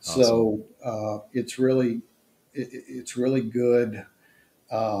 Awesome. So it's really good,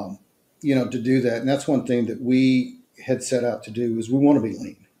 um, to do that. And that's one thing that we had set out to do is we want to be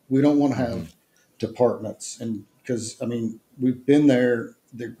lean. We don't want to Mm-hmm. have departments, and because I mean we've been there.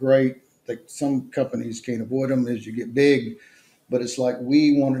 They're great. Like some companies can't avoid them as you get big, but it's like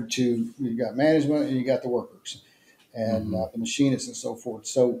we wanted to. You got management and you got the workers and Mm-hmm. the machinists and so forth.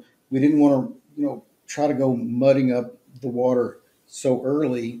 So we didn't want to, try to go mudding up the water so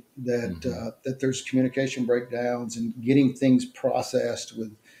early that Mm-hmm. that there's communication breakdowns and getting things processed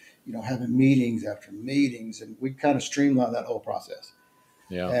with, having meetings after meetings, and we kind of streamlined that whole process,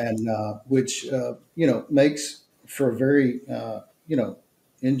 Yeah. and which makes for a very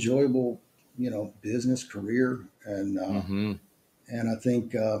enjoyable business career, Mm-hmm. and I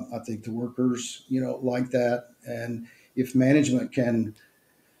think the workers like that, and if management can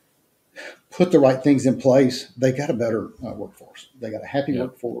put the right things in place, they got a better workforce. They got a happy Yep.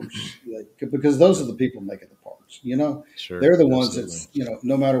 workforce because those are Yep. the people making the parts. Sure. They're the ones Absolutely. that's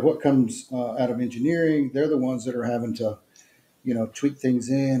no matter what comes out of engineering, they're the ones that are having to tweak things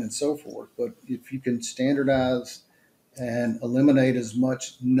in and so forth. But if you can standardize and eliminate as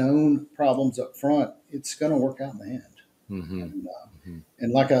much known problems up front, it's going to work out in the end. Mm-hmm. And Mm-hmm.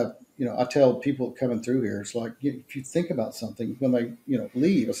 and like I tell people coming through here, it's like if you think about something when they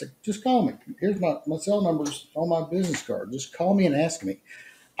leave, I say just call me. Here's my cell numbers on my business card. Just call me and ask me.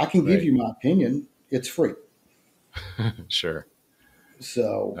 I can give Right. you my opinion. It's free. Sure.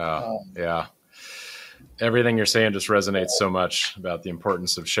 So Yeah. Everything you're saying just resonates so much about the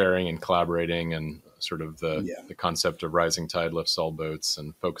importance of sharing and collaborating and sort of yeah, the concept of rising tide lifts all boats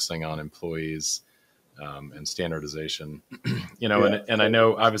and focusing on employees and standardization. yeah, And I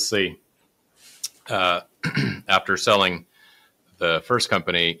know obviously uh, after selling the first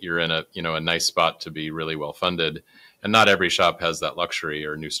company, you're in a nice spot to be really well funded, and not every shop has that luxury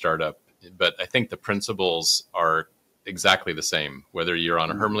or new startup. But I think the principles are exactly the same. Whether you're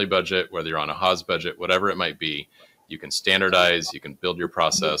on a Hermley budget, whether you're on a Haas budget, whatever it might be, you can standardize, you can build your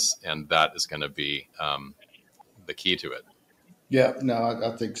process, and that is going to be the key to it. yeah. No,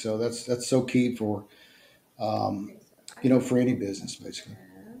 I think so. That's so key for um, for any business basically.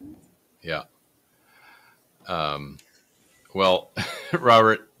 Yeah. Um, Well,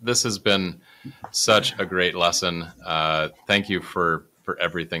 Robert, this has been such a great lesson. Thank you for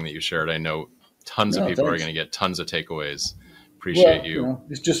everything that you shared. I know tons of No, people are thanks. going to get tons of takeaways. Appreciate Well, you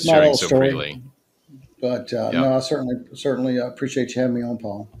it's just my sharing little so story, freely. but Yeah. no, I certainly appreciate you having me on,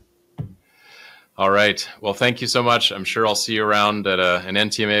 Paul. All right. Well, thank you so much. I'm sure I'll see you around at an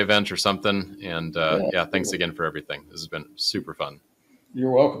NTMA event or something. And Yeah, yeah, thanks absolutely. again for everything. This has been super fun.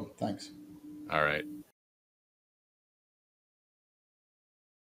 You're welcome. Thanks. All right.